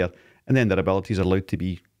be there, and then their abilities are allowed to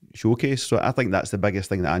be showcased. So I think that's the biggest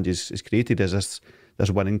thing that Ange has created, is this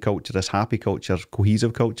winning culture, this happy culture,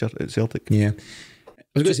 cohesive culture at Celtic. Yeah.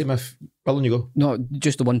 I was going to say, Miff, well, on you go. No,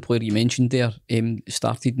 just the one player you mentioned there,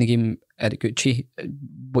 started in the game, Eriguchi.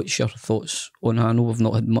 What's your thoughts on him? I know we've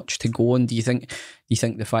not had much to go on. Do you think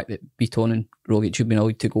the fact that Beaton and Rogic have been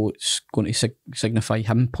allowed to go, it's going to signify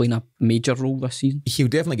him playing a major role this season? He'll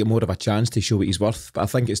definitely get more of a chance to show what he's worth, but I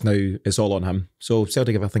think it's all on him. So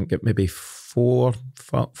Celtic have, I think, got maybe four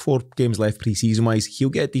games left pre-season wise. He'll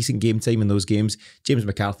get a decent game time in those games. James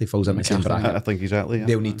McCarthy falls in the same bracket. I think exactly. Yeah.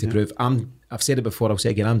 They'll need to prove. I've said it before, I'll say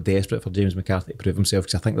it again, I'm desperate for James McCarthy to prove himself,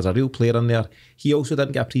 because I think there's a real player in there. He also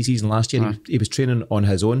didn't get a pre-season last year. He was training on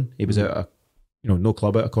his own. He was out of, no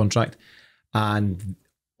club, out of contract, and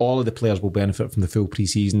all of the players will benefit from the full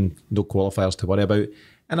pre-season, no qualifiers to worry about.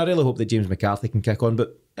 And I really hope that James McCarthy can kick on.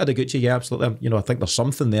 But Eriguchi, yeah, absolutely. I think there's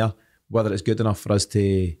something there. Whether it's good enough for us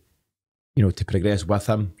to progress with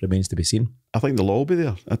him remains to be seen. I think they'll all be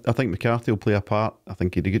there. I think McCarthy will play a part. I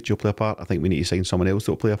think Eriguchi will play a part. I think we need to sign someone else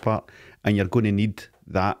that will play a part. And you're going to need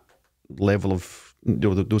that level of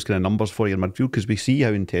those kind of numbers for your midfield, because we see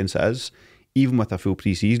how intense it is. Even with a full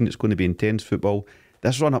pre-season, it's going to be intense football.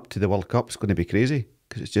 This run up to the World Cup is going to be crazy,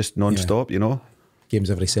 because it's just non-stop,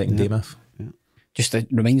 Games every second day, Miff. Yeah. Just it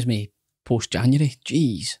reminds me, post-January,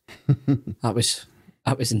 jeez, that was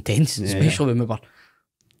intense, especially when we were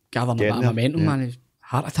gathering a bit of momentum, man. It was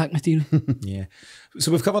heart attack material. Yeah.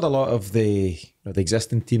 So we've covered a lot of the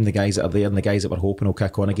existing team, the guys that are there and the guys that we're hoping will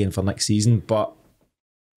kick on again for next season. But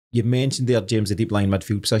you mentioned there, James, the deep line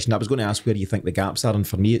midfield position. I was going to ask where you think the gaps are, and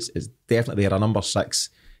for me, it's definitely there. A number 6,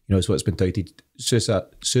 is what's been touted. Sousa,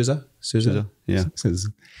 yeah.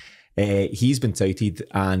 He's been touted,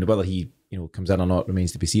 and whether he comes in or not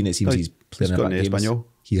remains to be seen. It seems he's playing in games. Espanyol.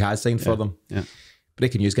 He has signed for them. Yeah.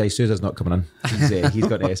 Breaking news, guys. Sousa's not coming in. He's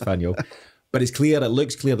got to Espanyol. But it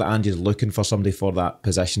looks clear that Ange is looking for somebody for that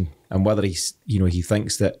position, and whether he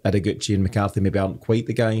thinks that Eriguchi and McCarthy maybe aren't quite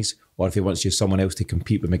the guys, or if he wants just someone else to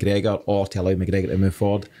compete with McGregor or to allow McGregor to move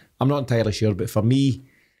forward, I'm not entirely sure. But for me,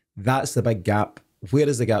 that's the big gap. Where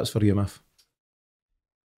is the gaps for you, Miff?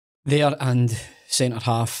 There and centre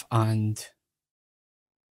half and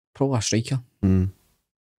probably a striker.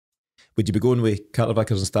 Would you be going with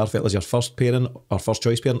Carter-Vickers and Starfelt as your first pairing or first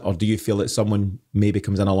choice pairing, or do you feel that someone maybe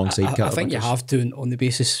comes in alongside Carter-Vickers? I think you have to, on the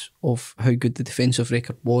basis of how good the defensive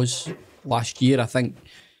record was last year. I think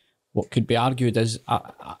what could be argued is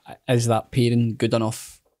that pairing good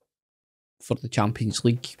enough for the Champions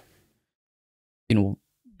League? You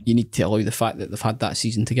need to allow the fact that they've had that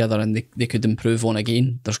season together and they could improve on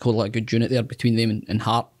again. There's quite a good unit there between them and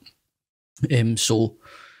Hart. So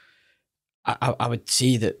I would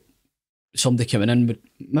say that somebody coming in would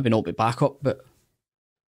maybe not be backup, but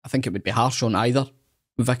I think it would be harsh on either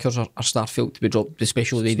Vickers or Starfelt to be dropped,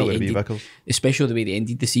 especially the way they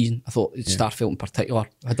ended the season. I thought Starfelt in particular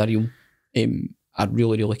had a real a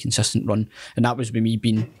really, really consistent run. And that was with me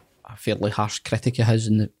being a fairly harsh critic of his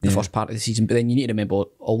in the first part of the season. But then you need to remember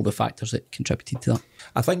all the factors that contributed to that.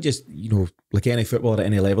 I think just, like any footballer at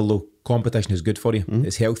any level though, competition is good for you.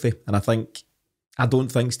 It's healthy. And I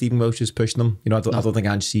don't think Stephen Welsh is pushing him. I don't think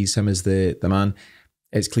Ange sees him as the man.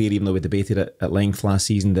 It's clear, even though we debated it at length last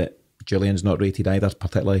season, that Julian's not rated either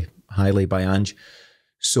particularly highly by Ange.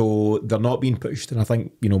 So they're not being pushed. And I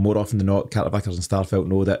think, more often than not, Carter-Vickers and Starfelt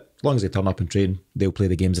know that as long as they turn up and train, they'll play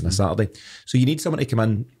the games on a Saturday. So you need someone to come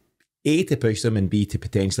in, A, to push them, and B, to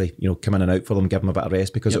potentially, come in and out for them, give them a bit of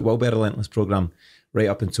rest, because it will be a relentless programme right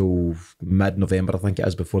up until mid-November, I think it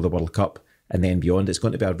is, before the World Cup, and then beyond. It's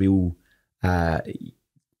going to be a real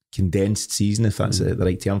condensed season, if that's the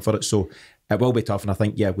right term for it. So it will be tough, and I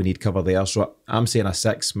think, we need cover there. So I'm saying a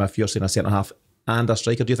 6, Miff, you're saying a centre-half and a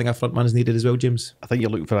striker. Do you think a front man is needed as well, James? I think you're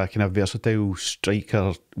looking for a kind of versatile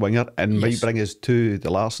striker winger, and might bring us to the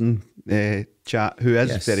Larson chat, who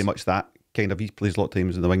is very much that kind of. He plays a lot of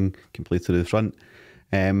times in the wing, can play through the front.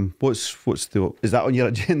 Is that on your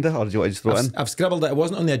agenda, or do you want to just throw it in? I've scribbled it. It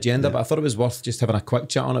wasn't on the agenda, but I thought it was worth just having a quick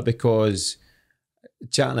chat on it, because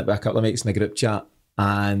chatting it with a couple of mates in the group chat,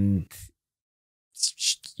 and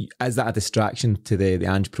is that a distraction to the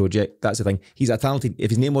Ange project? That's the thing. He's a talented, if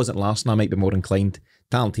his name wasn't Larson, I might be more inclined.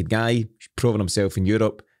 Talented guy, proven himself in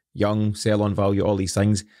Europe, young, sell-on value, all these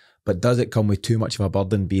things. But does it come with too much of a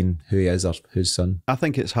burden being who he is or whose son? I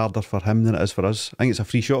think it's harder for him than it is for us. I think it's a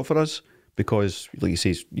free shot for us because, like you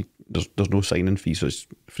say, there's no signing fee, so it's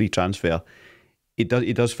free transfer. He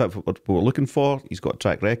does fit what we're looking for. He's got a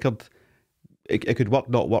track record. It could work,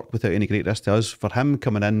 not work, without any great risk to us. For him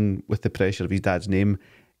coming in with the pressure of his dad's name,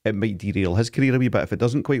 it might derail his career a wee bit. If it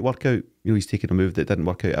doesn't quite work out, he's taking a move that didn't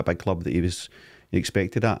work out at a big club that he was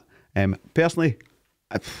expected at. Personally,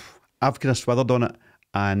 I've kind of swithered on it,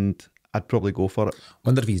 and I'd probably go for it.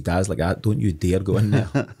 Wonder if his dad's like that. Don't you dare go in there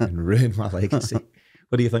and ruin my legacy.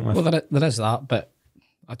 What do you think, Miff? Well, there is that, but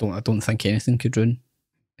I don't think anything could ruin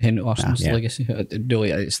Henrik Larsson's legacy.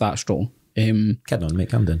 Really, it's that strong. Kidding on, mate,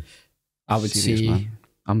 calm down. I would say, man.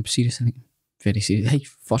 I'm serious, I think. Very serious. Hey,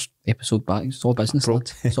 first episode back, it's all business, lad.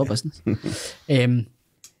 It's all business. I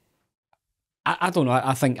don't know.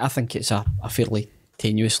 I think it's a fairly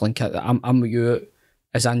tenuous link. I'm with you.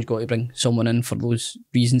 Has Ange got to bring someone in for those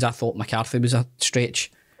reasons? I thought McCarthy was a stretch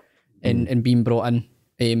in being brought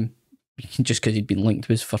in, just because he'd been linked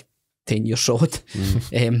with for 10 years solid.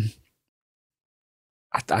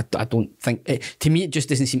 I don't think to me it just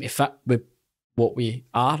doesn't seem to fit with what we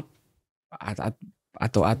are. I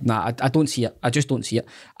don't see it. I just don't see it.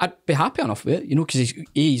 I'd be happy enough with it, because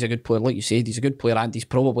he's a good player, like you said. He's a good player, and he's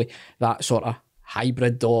probably that sort of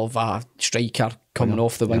hybrid of a striker coming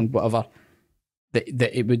off the wing, whatever.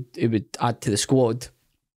 That it would add to the squad,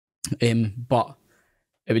 but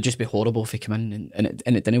it would just be horrible if he came in and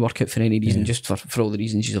it didn't work out for any reason, just for all the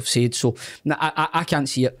reasons you've said. So I can't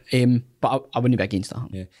see it, but I wouldn't be against that.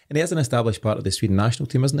 Yeah, and he is an established part of the Sweden national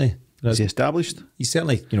team, isn't he? Is he established? He's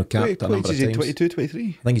certainly capped a number of times. 22,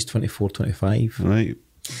 23? I think he's 24, 25. Right.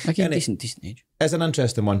 Again, decent age. It's an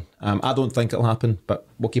interesting one. I don't think it'll happen, but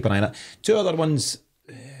we'll keep an eye on it. Two other ones,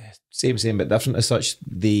 same but different as such.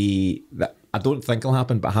 That I don't think will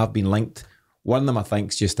happen, but have been linked. One of them I think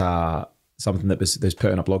is just something that was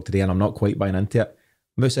put on a blog today, and I'm not quite buying into it.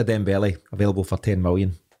 Moussa Dembele available for 10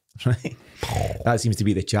 million. Right, that seems to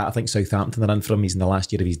be the chat. I think Southampton are in for him. He's in the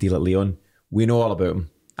last year of his deal at Lyon. We know all about him.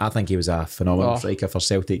 I think he was a phenomenal striker for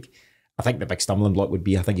Celtic. I think the big stumbling block would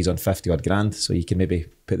be, I think he's on 50 odd grand, so you can maybe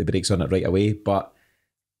put the brakes on it right away. But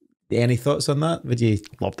any thoughts on that? Would you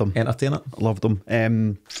loved him? Entertain it? Loved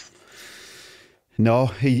him.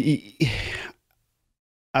 No,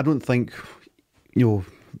 I don't think,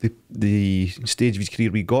 the stage of his career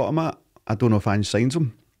we got him at, I don't know if Ange signs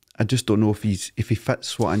him. I just don't know if he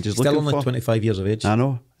fits what Ange is looking for. Still only 25 years of age. I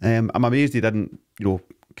know. I'm amazed he didn't,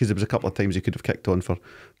 because there was a couple of times he could have kicked on for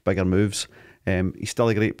bigger moves. He's still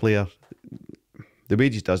a great player. The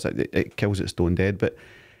wages does it kills it stone dead. But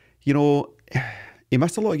he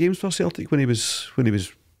missed a lot of games for Celtic when he was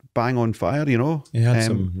bang on fire. He had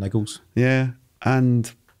some niggles. Yeah,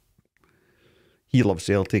 and he loves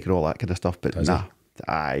Celtic and all that kind of stuff. But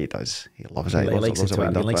he does. He loves it. He likes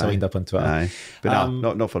a wind up on Twitter. Aye.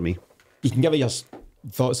 But not for me. You can give us your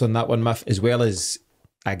thoughts on that one, Miff, as well as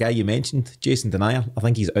a guy you mentioned, Jason Denier. I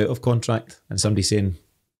think he's out of contract, and somebody's saying,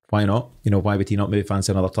 why not? Why would he not maybe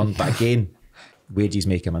fancy another turn? But again, wages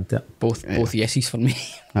make him into it. Both yeses for me.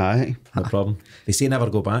 Aye. No problem. They say never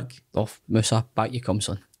go back. Moussa, back you come,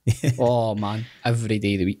 son. Oh man, every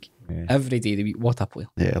day of the week. Yeah. Every day of the week. What a player.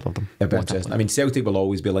 Yeah, I love him. It'd be interesting. I mean, Celtic will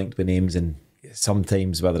always be linked with names, and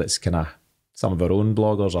sometimes whether it's kind of some of our own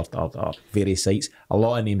bloggers or various sites, a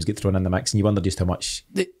lot of names get thrown in the mix, and you wonder just how much.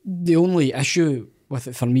 The only issue with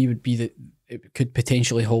it for me would be that it could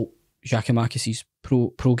potentially halt Giakoumakis'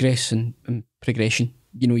 progress and progression.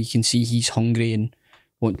 You know, you can see he's hungry and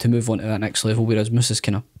want to move on to that next level, whereas Moose is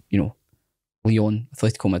kind of, you know, Lyon,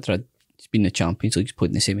 Atletico Madrid, he's been in the Champions League, he's played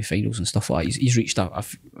in the semi-finals and stuff like that. He's reached a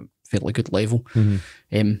fairly good level.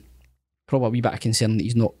 Probably a wee bit of concern that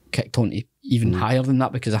he's not kicked on to even higher than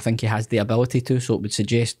that, because I think he has the ability to, so it would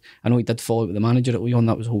suggest, I know he did fall out with the manager at Lyon,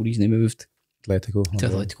 that was the whole reason he moved to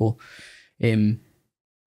Atletico.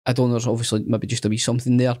 I don't know, there's obviously maybe just a wee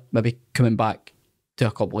something there, maybe coming back to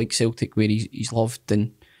a club like Celtic where he's loved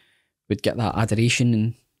and would get that adoration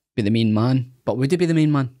and be the main man. But would he be the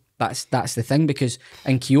main man? That's the thing, because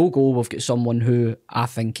in Kyogo we've got someone who I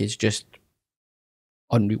think is just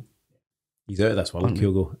unreal. He's out of this world,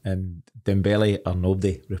 Kyogo, and Dembele or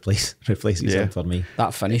nobody replaces him for me.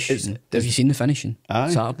 That finish, have you seen the finishing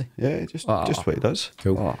Saturday? Yeah, just what he does.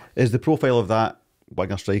 Cool. Is the profile of that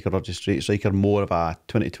winger striker or just straight striker more of a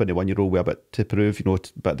 20-21-year-old with a bit to prove, you know, a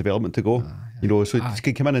bit of development to go? You know, so he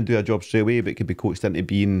can come in and do a job straight away, but it could be coached into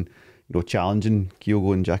being, you know, challenging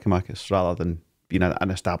Kyogo and Giakoumakis rather than being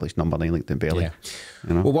an established number 9 like Dembele. Yeah.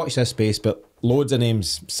 You know? We'll watch this space, but loads of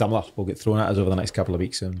names similar will get thrown at us over the next couple of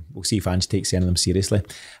weeks, and we'll see if Ange takes any of them seriously.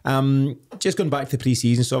 Just going back to the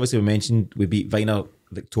pre-season, so obviously we mentioned we beat Viner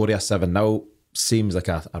Victoria 7-0. Seems like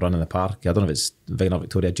a run in the park. I don't know if it's Viner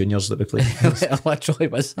Victoria Juniors that we played. It literally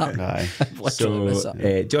was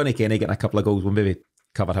that. Johnny Kenny getting a couple of goals. We'll maybe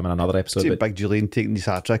cover him in another episode. See Big Julian taking his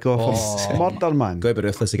hat-trick off. Murder, man. Got to be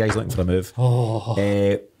ruthless. The guy's looking for a move.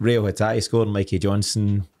 Rio Hatate scoring, Mikey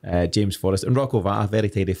Johnson, James Forrest, and Rocco Vata, very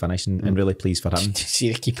tidy finish, and really pleased for him. Did you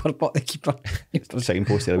see the keeper? But the keeper.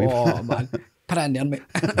 Signpost there. Oh, man. Put it in there, mate.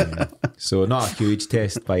 So not a huge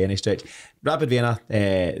test by any stretch. Rapid Vienna,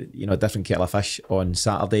 different kettle of fish on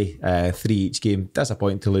Saturday. 3 each game.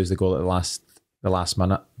 Disappointing to lose the goal at the last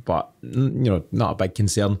minute, but not a big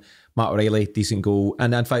concern. Matt O'Reilly, decent goal,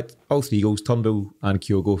 and in fact all 3 goals, Turnbull and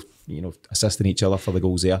Kyogo, assisting each other for the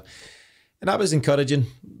goals there, and that was encouraging.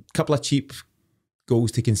 A couple of cheap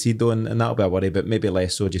goals to concede though, and that'll be a worry, but maybe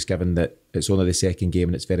less so, just given that it's only the second game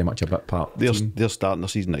and it's very much a bit part. They're starting their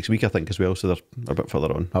season next week, I think, as well, so they're a bit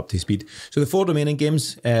further on. Up to speed. So the 4 remaining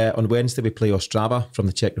games, on Wednesday we play Ostrava from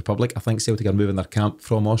the Czech Republic. I think Celtic are moving their camp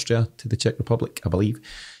from Austria to the Czech Republic, I believe.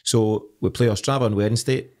 So we play Ostrava on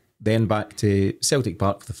Wednesday, then back to Celtic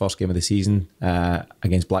Park for the first game of the season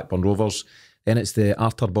against Blackburn Rovers. Then it's the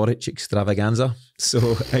Artur Boric extravaganza.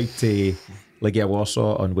 So out to Legia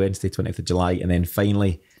Warsaw on Wednesday 20th of July, and then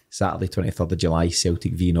finally Saturday 23rd of July,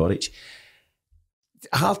 Celtic v Norwich.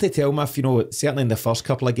 Hard to tell, Miff, certainly in the first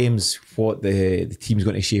couple of games what the team's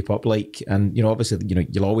going to shape up like, and obviously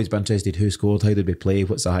you'll always be interested who scored, how did we play,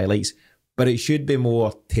 what's the highlights, but it should be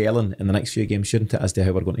more telling in the next few games, shouldn't it, as to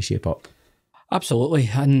how we're going to shape up? Absolutely,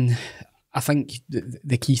 and I think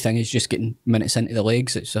the key thing is just getting minutes into the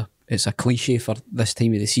legs. It's a cliche for this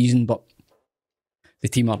time of the season, but the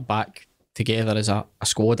team are back together as a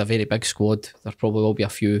squad, a very big squad. There probably will be a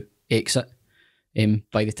few exit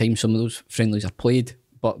by the time some of those friendlies are played,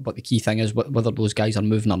 but the key thing is whether those guys are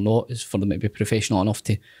moving or not is for them to be professional enough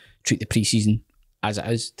to treat the pre-season as it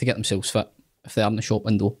is, to get themselves fit. If they are in the shop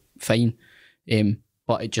window, fine,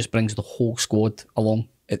 but it just brings the whole squad along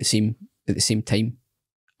at the same time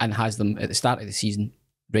and has them at the start of the season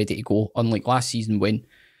ready to go, unlike last season when,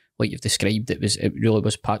 like you've described, it really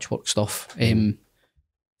was patchwork stuff. I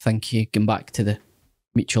think you going back to the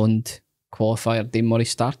Midtjylland qualifier, Dave Murray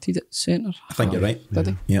started at centre. I think you're right. Did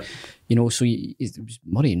he? Yeah. So it was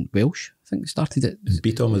Murray and Welsh, I think, started it.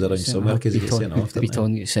 Beaton was around somewhere because he got sent off.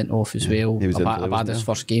 Beaton got sent off as well. Abada's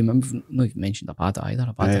first game. I've not even mentioned Abada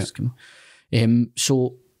either. Abada's come.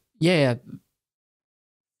 So yeah,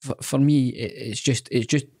 for me, it's just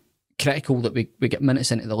critical that we get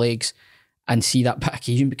minutes into the legs and see that bit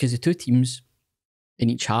occasion, because the two teams in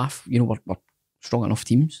each half, were strong enough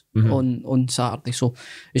teams on Saturday. So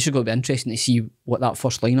it's just going to be interesting to see what that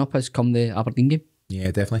first lineup is come the Aberdeen game. Yeah,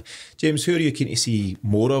 definitely. James, who are you keen to see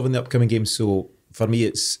more of in the upcoming games? So for me,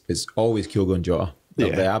 it's always Kyogo and Jota.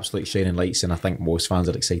 They're the absolute shining lights, and I think most fans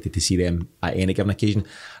are excited to see them at any given occasion.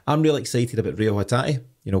 I'm really excited about Rio Hatate.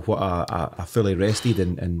 What a fully rested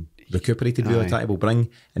and recuperated Rio Hatate will bring.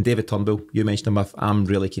 And David Turnbull, you mentioned him. I'm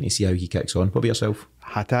really keen to see how he kicks on. What about yourself?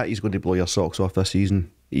 Hatate's going to blow your socks off this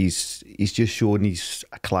season. He's just shown he's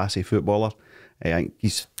a classy footballer. I think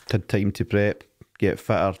he's had time to prep, get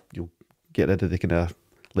fitter, get rid of the kind of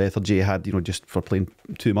lethargy he had, just for playing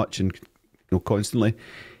too much and constantly.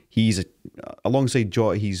 He's alongside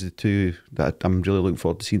Jota. He's the two that I'm really looking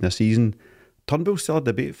forward to seeing this season. Turnbull's still a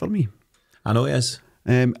debate for me. I know he is.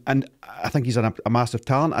 And I think he's a massive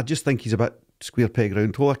talent. I just think he's a bit square peg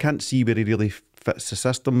round hole. I can't see where he really fits the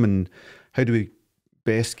system, and how do we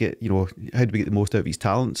best get, how do we get the most out of his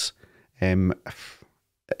talents?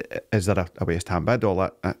 Is there a West Ham bid? All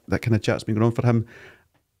that kind of chat's been going on for him.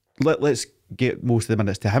 Let's get most of the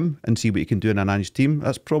minutes to him and see what he can do in an Ange team.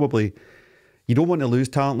 That's probably, you don't want to lose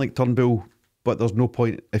talent like Turnbull, but there's no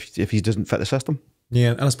point if he doesn't fit the system.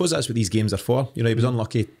 Yeah, and I suppose that's what these games are for. He was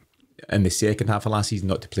unlucky in the second half of last season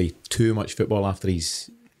not to play too much football after his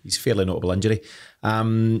fairly notable injury. I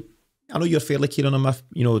know you're fairly keen on him,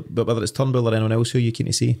 but whether it's Turnbull or anyone else, who are you keen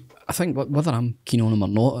to see? I think whether I'm keen on him or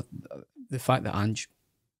not, the fact that Ange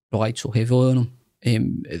relied so heavily on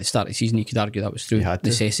him at the start of the season, you could argue that was through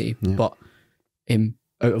necessity. Yeah. But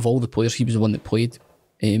out of all the players, he was the one that played.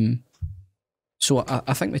 So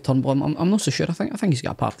I think with Turnbull, I'm not so sure. I think he's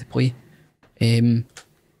got a part to play.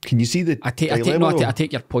 Can you see the? I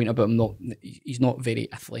take your point about him. He's not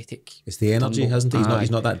very athletic. It's the energy, Turnbull. hasn't he?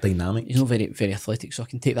 He's not that dynamic. He's not very very athletic, so I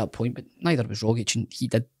can take that point. But neither was Rogic, and he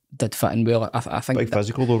did fit in well. I think big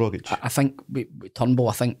physical though, Rogic. I think with Turnbull,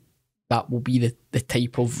 I think that will be the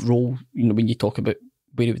type of role. When you talk about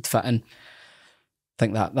where he would fit in, I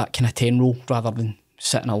think that kind of 10 role rather than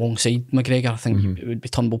sitting alongside McGregor. I think it would be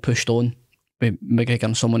Turnbull pushed on, with McGregor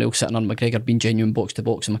and someone else sitting on McGregor being genuine box to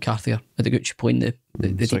box, and McCarthy or Adeguchi playing the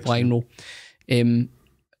deep line role.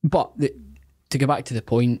 But to go back to the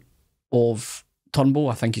point of Turnbull,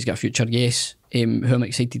 I think he's got a future, yes. Who I'm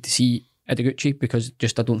excited to see Adeguchi, because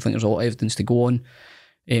I don't think there's a lot of evidence to go on.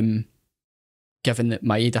 Given that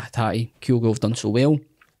Maeda, Hatate, Kyogo have done so well,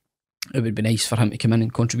 it would be nice for him to come in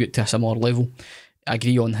and contribute to a similar level. I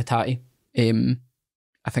agree on Hatate.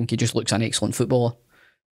 I think he just looks an excellent footballer,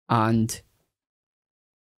 and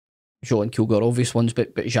Jota and Kyogo are obvious ones,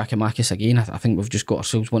 but Giakoumakis again, I think we've just got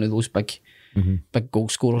ourselves one of those big goal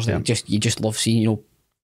scorers that you just love seeing,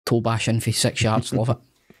 toe bash in for 6 yards. Love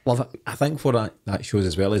it. I think what that shows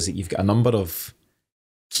as well is that you've got a number of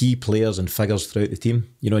key players and figures throughout the team.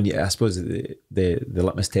 And I suppose the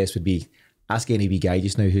litmus test would be, ask any wee guy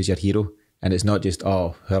just now who's your hero, and it's not just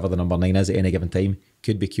whoever the number 9 is at any given time.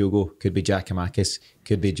 Could be Kyogo, could be Giakoumakis,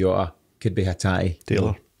 could be Jota, could be Hatate,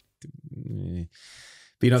 Taylor.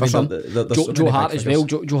 But there's Joe Hart as well.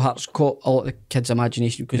 Joe Hart's caught a lot of the kids'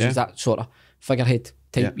 imagination because he's that sort of figurehead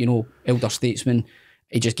type, elder statesman.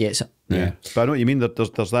 He just gets it. Yeah. But I know what you mean.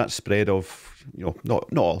 There's that spread of,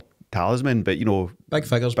 not all talisman, but big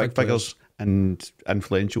figures and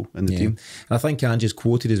influential in the team. And I think Ange is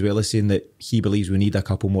quoted as well as saying that he believes we need a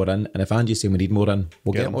couple more in, and if Ange's saying we need more in,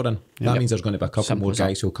 we'll get more in. That means there's going to be a couple more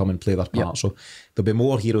guys who'll come and play their part. So there'll be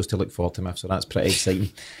more heroes to look forward to, Miff, so that's pretty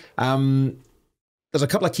exciting. There's a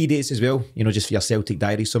couple of key dates as well, just for your Celtic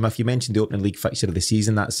diary. So if you mentioned the opening league fixture of the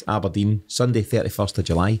season, that's Aberdeen, Sunday 31st of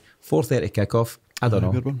July, 4:30 kickoff. I don't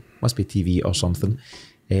know, must be TV or something.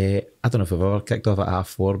 I don't know if we've ever kicked off at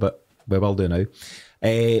 4:30, but we will do now.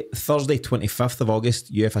 Thursday 25th of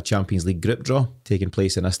August, UEFA Champions League group draw taking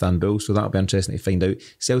place in Istanbul, so that'll be interesting to find out.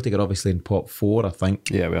 Celtic are obviously in pot 4, I think.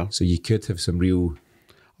 Yeah, we are. So you could have some real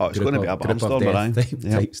it's going to be a barnstormer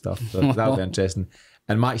type stuff. So that'll be interesting.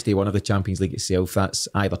 And match day 1 of the Champions League itself, that's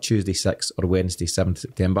either Tuesday 6th or Wednesday 7th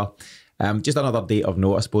September. Just another date of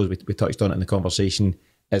note, I suppose we touched on it in the conversation,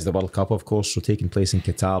 is the World Cup, of course, so taking place in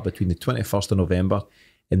Qatar between the 21st of November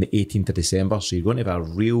and the 18th of December. So you're going to have a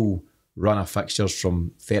real run of fixtures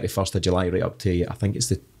from 31st of July right up to, I think it's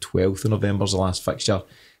the 12th of November is the last fixture,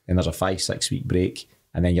 and there's a 5-6 week break,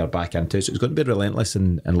 and then you're back into it. So it's going to be relentless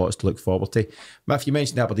and lots to look forward to. Matt, you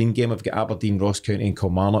mentioned the Aberdeen game. We've got Aberdeen, Ross County and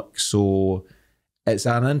Kilmarnock, so it's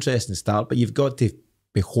an interesting start, but you've got to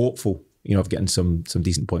be hopeful, of getting some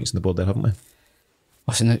decent points on the board there, haven't we?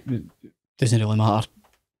 Listen, it doesn't really matter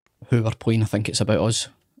who we're playing. I think it's about us.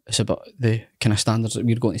 It's about the kind of standards that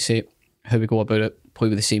we're going to set, how we go about it, play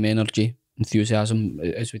with the same energy, enthusiasm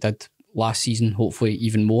as we did last season, hopefully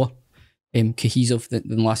even more cohesive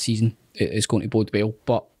than last season. It's going to bode well,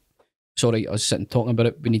 but it's all right, us sitting talking about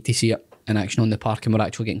it, we need to see it in action on the park, and we're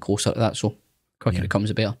actually getting closer to that, so quicker it comes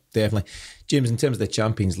the better. Definitely. James, in terms of the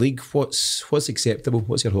Champions League, what's acceptable?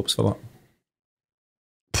 What's your hopes for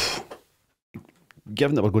that?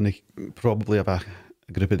 Given that we're going to probably have a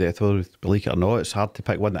group of death, whether we like it or not, it's hard to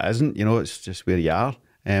pick one that isn't. It's just where you are.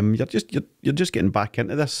 You're just getting back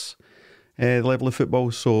into this level of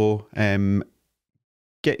football. So I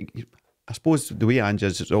suppose the way Ange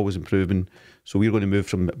is, it's always improving. So we're going to move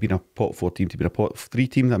from being a pot 4 team to being a pot 3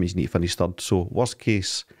 team. That means you need to finish third. So worst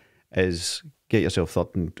case is get yourself third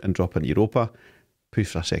and drop into Europa, push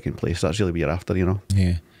for a second place. That's really what you're after,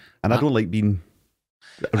 Yeah. And I don't like being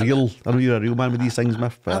I know you're a real man with these things,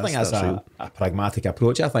 Miff. But I think that's a pragmatic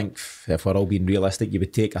approach. I think if we're all being realistic, you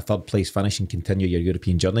would take a third place finish and continue your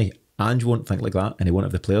European journey. Ange won't think like that, and he won't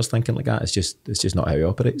have the players thinking like that. It's just not how he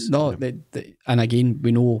operates. No, and again,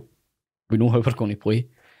 we know how we're going to play.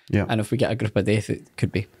 Yeah. And if we get a group of death, it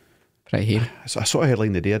could be pretty hairy. So I saw a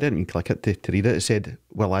headline today. I didn't even click it to read it. It said,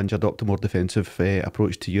 "Will Ange adopt a more defensive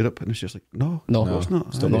approach to Europe?" And it's just like, no, it's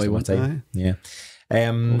not. Still wasting my time. Yeah.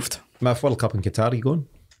 Miff, World Cup in Qatar, are you going?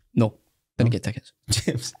 No, didn't get tickets.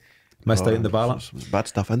 James, missed out in the ballot. Some bad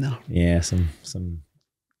stuff in there. Yeah, some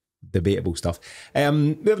debatable stuff.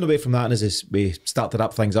 Moving away from that, and as we start to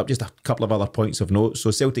wrap things up, just a couple of other points of note.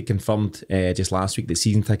 So Celtic confirmed just last week that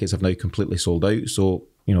season tickets have now completely sold out. So,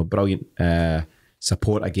 brilliant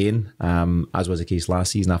support again, as was the case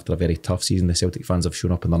last season. After a very tough season, the Celtic fans have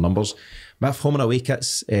shown up in their numbers. Miff, home and away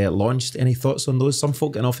kits launched. Any thoughts on those? Some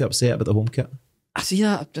folk getting awfully upset about the home kit. I see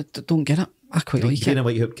that. I don't get it. I quite like it.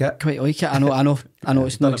 White hoop kit. Quite like it. I know.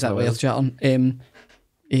 It's not exactly earth chatting.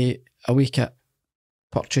 Away kit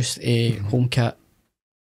purchased. Home kit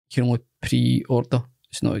you can only pre-order.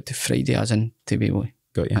 It's not out to Friday, as in to be able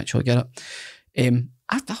to actually get it.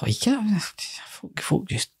 I like it. Folk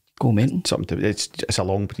just go mental. It's a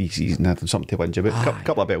long pre-season. Something to whinge about.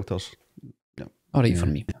 Couple of belters. Yeah. All right for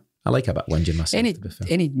me. I like a bit whinging myself.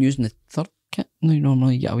 Any news in the third kit? No,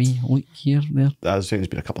 normally you get a wee look here, there. There's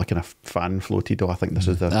been a couple of kind of fan floated. I think this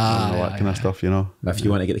is all that kind of stuff, If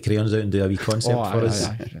you want to get the crayons out and do a wee concept for us,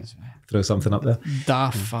 throw something up there.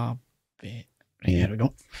 Dafa. Here we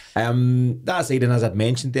go. That aside, and as I'd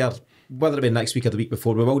mentioned there, whether it be next week or the week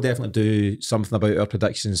before, we will definitely do something about our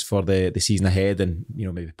predictions for the season ahead, and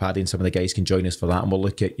maybe Paddy and some of the guys can join us for that, and we'll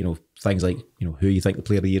look at things like who you think the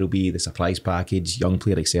player of the year will be, the surprise package, young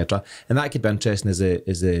player, etc. And that could be interesting as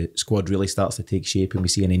the squad really starts to take shape and we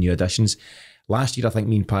see any new additions. Last year, I think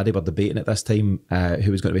me and Paddy were debating at this time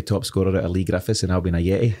who was going to be top scorer out of Lee Griffiths and Albion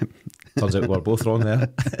Ayeti. Turns out we were both wrong there.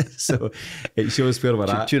 So it shows where we're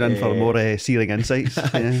at. Tune in for more searing insights.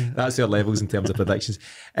 That's our levels in terms of predictions.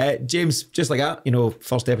 James, just like that,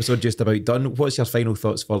 first episode just about done. What's your final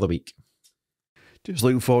thoughts for the week? Just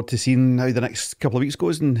looking forward to seeing how the next couple of weeks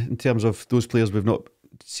goes in terms of those players we've not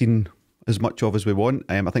seen as much of as we want.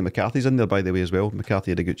 I think McCarthy's in there, by the way, as well.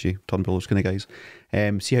 McCarthy, Ideguchi, Turnbull, those kind of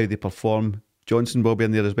guys. See how they perform. Johnson will be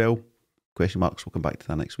in there as well. Question marks, we'll come back to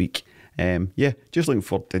that next week. Just looking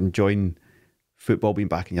forward to enjoying football, being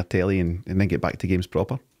back in your telly and then get back to games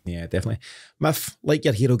proper. Yeah, definitely. Miff, like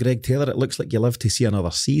your hero Greg Taylor, it looks like you live to see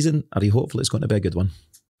another season. Are you hopeful it's going to be a good one?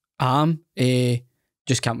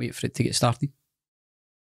 Just can't wait for it to get started.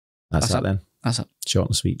 That's it then. That's it. Short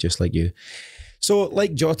and sweet, just like you. So,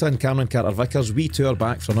 like Jota and Cameron Carter-Vickers, we too are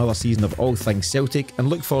back for another season of All Things Celtic and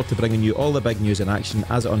look forward to bringing you all the big news and action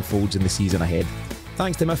as it unfolds in the season ahead.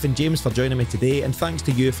 Thanks to Miff and James for joining me today, and thanks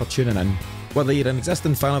to you for tuning in. Whether you're an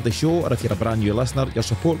existing fan of the show or if you're a brand new listener, your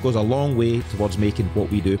support goes a long way towards making what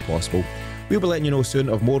we do possible. We'll be letting you know soon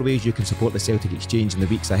of more ways you can support the Celtic Exchange in the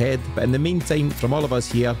weeks ahead, but in the meantime, from all of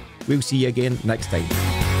us here, we'll see you again next time.